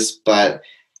movies, but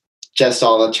just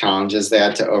all the challenges they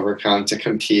had to overcome to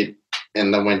compete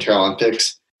in the Winter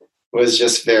Olympics was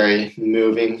just very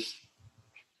moving.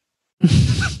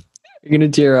 You're gonna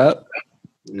tear up?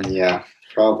 Yeah,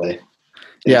 probably.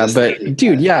 Yeah, but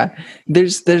dude, yeah,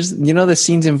 there's the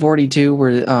scenes in 42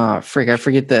 where I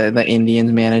forget the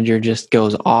Indians manager just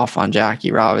goes off on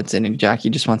Jackie Robinson and Jackie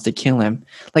just wants to kill him.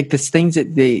 Like the things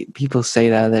that people say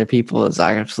to other people is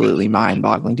like absolutely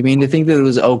mind-boggling to me. And to think that it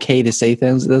was okay to say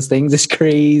those things is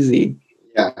crazy.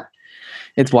 Yeah,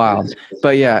 it's wild.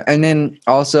 But yeah, and then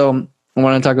also I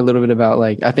want to talk a little bit about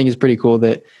like I think it's pretty cool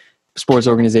that sports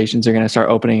organizations are going to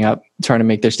start opening up, trying to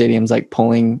make their stadiums like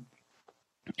polling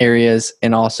areas,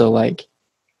 and also like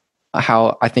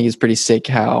how I think it's pretty sick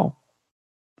how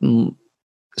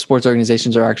sports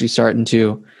organizations are actually starting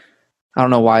to, I don't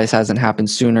know why this hasn't happened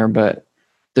sooner, but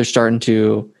they're starting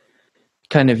to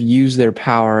kind of use their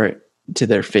power to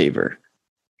their favor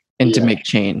and to make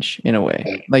change in a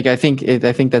way. Like I think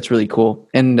that's really cool,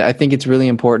 and I think it's really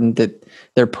important that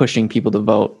they're pushing people to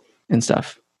vote and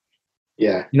stuff.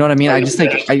 Yeah, you know what I mean. I just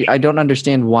like I don't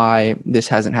understand why this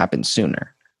hasn't happened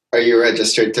sooner. Are you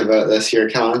registered to vote this year,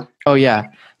 Colin? Oh yeah.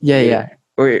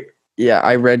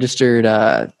 I registered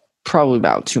probably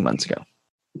about 2 months ago.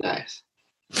 Nice.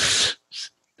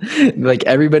 Like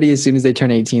everybody, as soon as they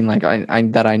turn 18, like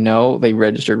I know, they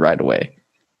registered right away.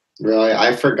 Really,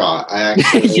 I forgot. I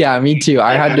actually yeah, me too.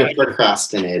 I had to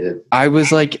procrastinated. I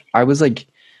was like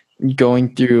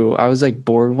going through. I was like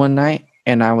bored one night,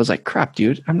 and I was like, "Crap,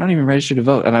 dude, I'm not even registered to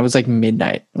vote." And I was like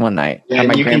midnight one night. Yeah,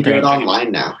 and you can do it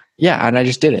online now. Yeah, and I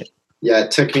just did it. Yeah,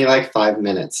 it took me like 5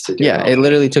 minutes to do it. Yeah, it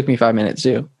literally took me 5 minutes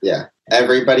too. Yeah.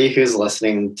 Everybody who's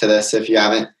listening to this, if you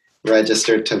haven't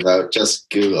registered to vote, just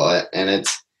Google it. And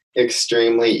it's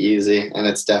extremely easy, and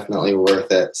it's definitely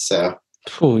worth it. So.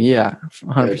 Oh, yeah.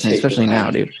 100%, especially now,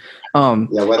 dude.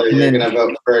 Yeah, whether you're going to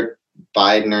vote for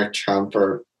Biden or Trump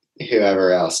or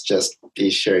whoever else, just be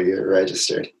sure you're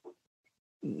registered.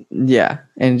 Yeah,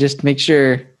 and just make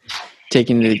sure,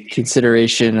 take into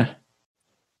consideration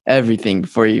everything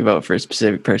before you vote for a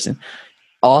specific person.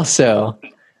 Also,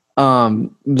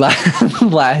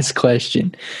 last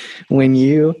question. When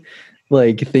you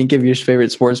like think of your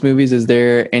favorite sports movies, is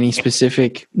there any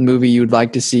specific movie you would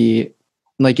like to see?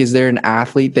 Like, is there an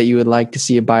athlete that you would like to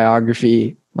see a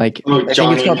biography? Like,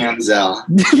 Johnny Manziel.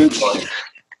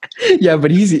 Yeah,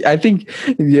 but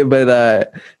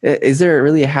is there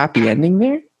really a happy ending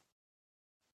there?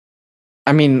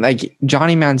 I mean, like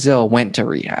Johnny Manziel went to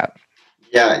rehab.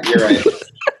 Yeah, you're right.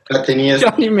 The thing is,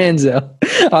 Johnny Manziel.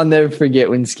 I'll never forget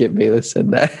when Skip Bayless said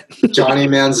that. Johnny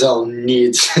Manziel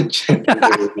needs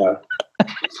rehab.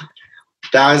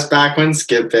 That was back when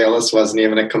Skip Bayless wasn't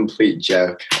even a complete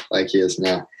joke like he is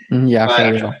now. Yeah,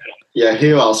 for real. Yeah,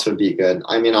 who else would be good?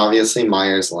 I mean, obviously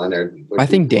Myers Leonard. I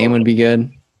think Dame would be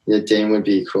good. Yeah, Dame would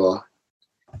be cool.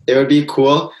 It would be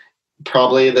cool.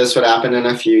 Probably this would happen in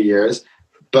a few years,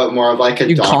 but more of like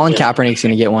a Colin Kaepernick's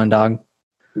going to get one, dog.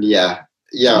 Yeah.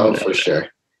 Yeah, for sure.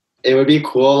 It would be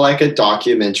cool, like a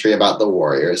documentary about the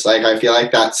Warriors. Like, I feel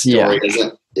like that story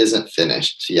isn't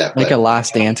finished yet. Like a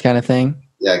Last Dance kind of thing?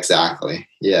 Yeah, exactly.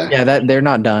 Yeah. Yeah, that they're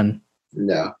not done.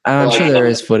 No. I'm sure there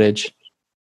is footage.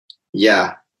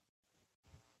 Yeah.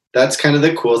 That's kind of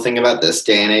the cool thing about this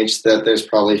day and age, that there's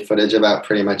probably footage about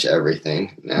pretty much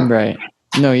everything now. Right.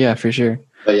 No, yeah, for sure.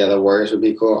 But yeah, the Warriors would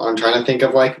be cool. I'm trying to think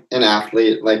of like an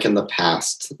athlete like in the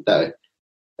past that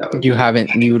would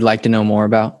you would like to know more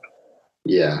about.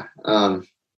 Yeah.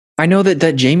 I I know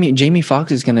that Jamie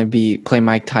Foxx is going to play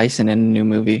Mike Tyson in a new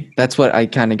movie. That's what I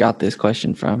kind of got this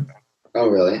question from. Oh,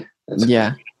 really?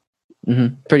 Yeah.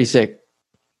 Pretty sick.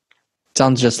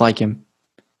 Sounds just like him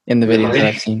in the videos that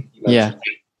I've seen. Yeah.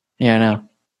 Yeah, I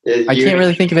know. I can't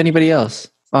really think of anybody else.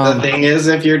 The thing is,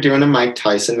 if you're doing a Mike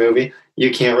Tyson movie,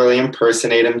 you can't really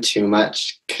impersonate him too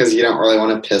much because you don't really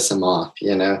want to piss him off,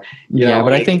 you know?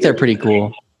 But I think they're pretty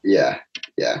cool. Yeah.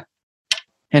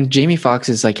 And Jamie Foxx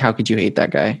is like, how could you hate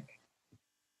that guy?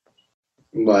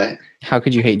 What? How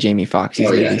could you hate Jamie Foxx? He's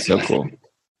literally so cool.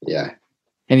 Yeah.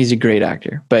 And he's a great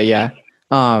actor. But yeah,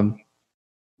 I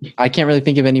can't really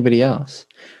think of anybody else.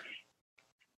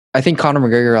 I think Conor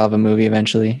McGregor will have a movie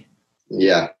eventually.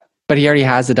 Yeah. But he already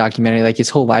has a documentary. Like his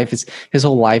whole life's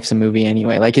a movie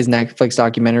anyway. Like his Netflix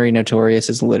documentary, Notorious,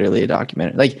 is literally a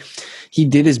documentary. Like he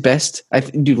did his best.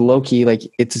 Dude, low-key, like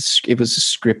it was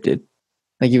scripted.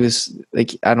 Like he was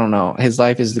like, I don't know. His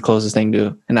life is the closest thing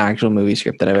to an actual movie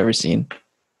script that I've ever seen.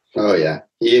 Oh yeah.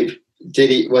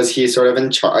 Was he sort of in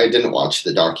charge? I didn't watch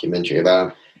the documentary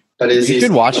about him, but you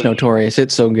should watch Notorious.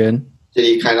 It's so good. Did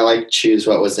he kind of like choose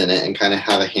what was in it and kind of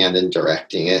have a hand in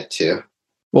directing it too?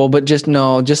 Well, but just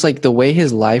like the way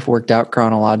his life worked out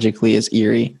chronologically is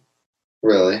eerie.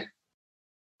 Really?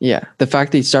 Yeah. The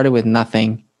fact that he started with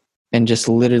nothing and just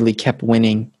literally kept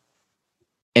winning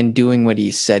and doing what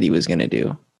he said he was going to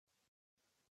do.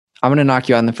 I'm going to knock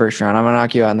you out in the first round. I'm going to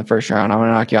knock you out in the first round. I'm going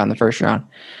to knock you out in the first round.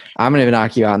 I'm going to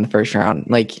knock you out in the first round.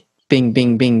 Like bing,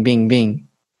 bing, bing, bing, bing.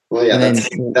 Well, yeah,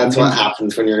 that's what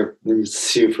happens when you're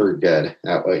super good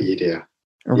at what you do.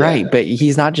 Right, Yeah. but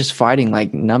he's not just fighting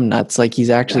like numbnuts. Like he's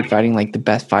actually fighting like the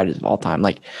best fighters of all time.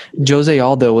 Like Jose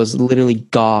Aldo was literally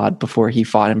God before he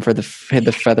fought him for the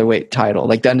featherweight title,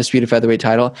 like the undisputed featherweight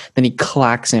title. Then he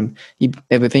clacks him. I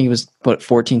think it was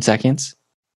 14 seconds.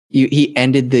 He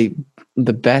ended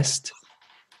the best.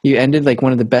 You ended like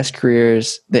one of the best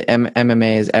careers that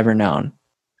MMA has ever known,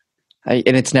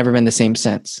 and it's never been the same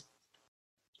since.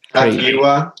 Have you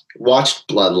watched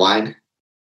Bloodline?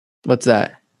 What's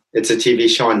that? It's a TV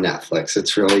show on Netflix.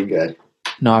 It's really good.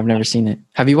 No, I've never seen it.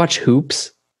 Have you watched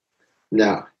Hoops?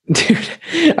 No. Dude,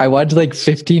 I watched like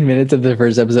 15 minutes of the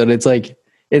first episode.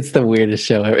 It's the weirdest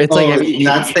show ever. It's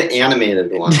that's the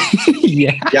animated one.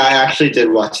 Yeah. Yeah, I actually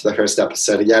did watch the first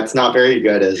episode. Yeah, it's not very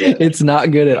good, is it? It's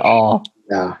not good at all.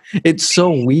 No. It's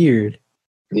so weird.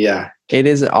 Yeah. It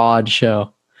is an odd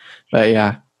show. But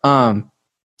yeah.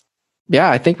 Yeah,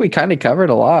 I think we kind of covered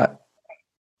a lot.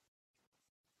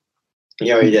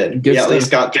 Yeah, we did. At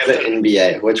least got to the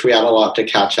NBA, which we had a lot to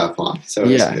catch up on. So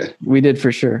it was good. We did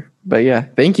for sure. But yeah,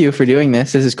 thank you for doing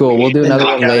this. This is cool. We'll do another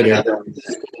one later.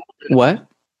 What?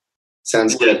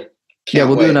 Sounds good.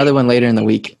 We'll do another one later in the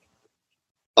week.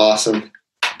 Awesome.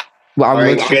 Well, I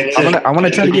want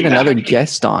to try to get another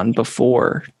guest on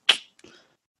before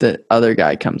the other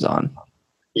guy comes on.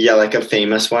 Yeah, like a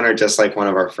famous one or just like one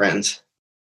of our friends?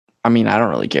 I mean, I don't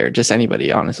really care. Just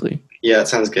anybody, honestly. Yeah, it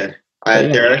sounds good.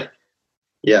 There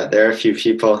are a few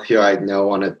people who I know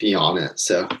want to be on it.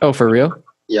 So. Oh, for real?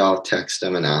 Yeah, I'll text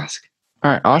them and ask.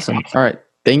 All right, awesome. All right,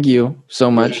 thank you so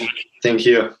much. Thank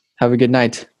you. Have a good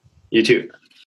night. You too.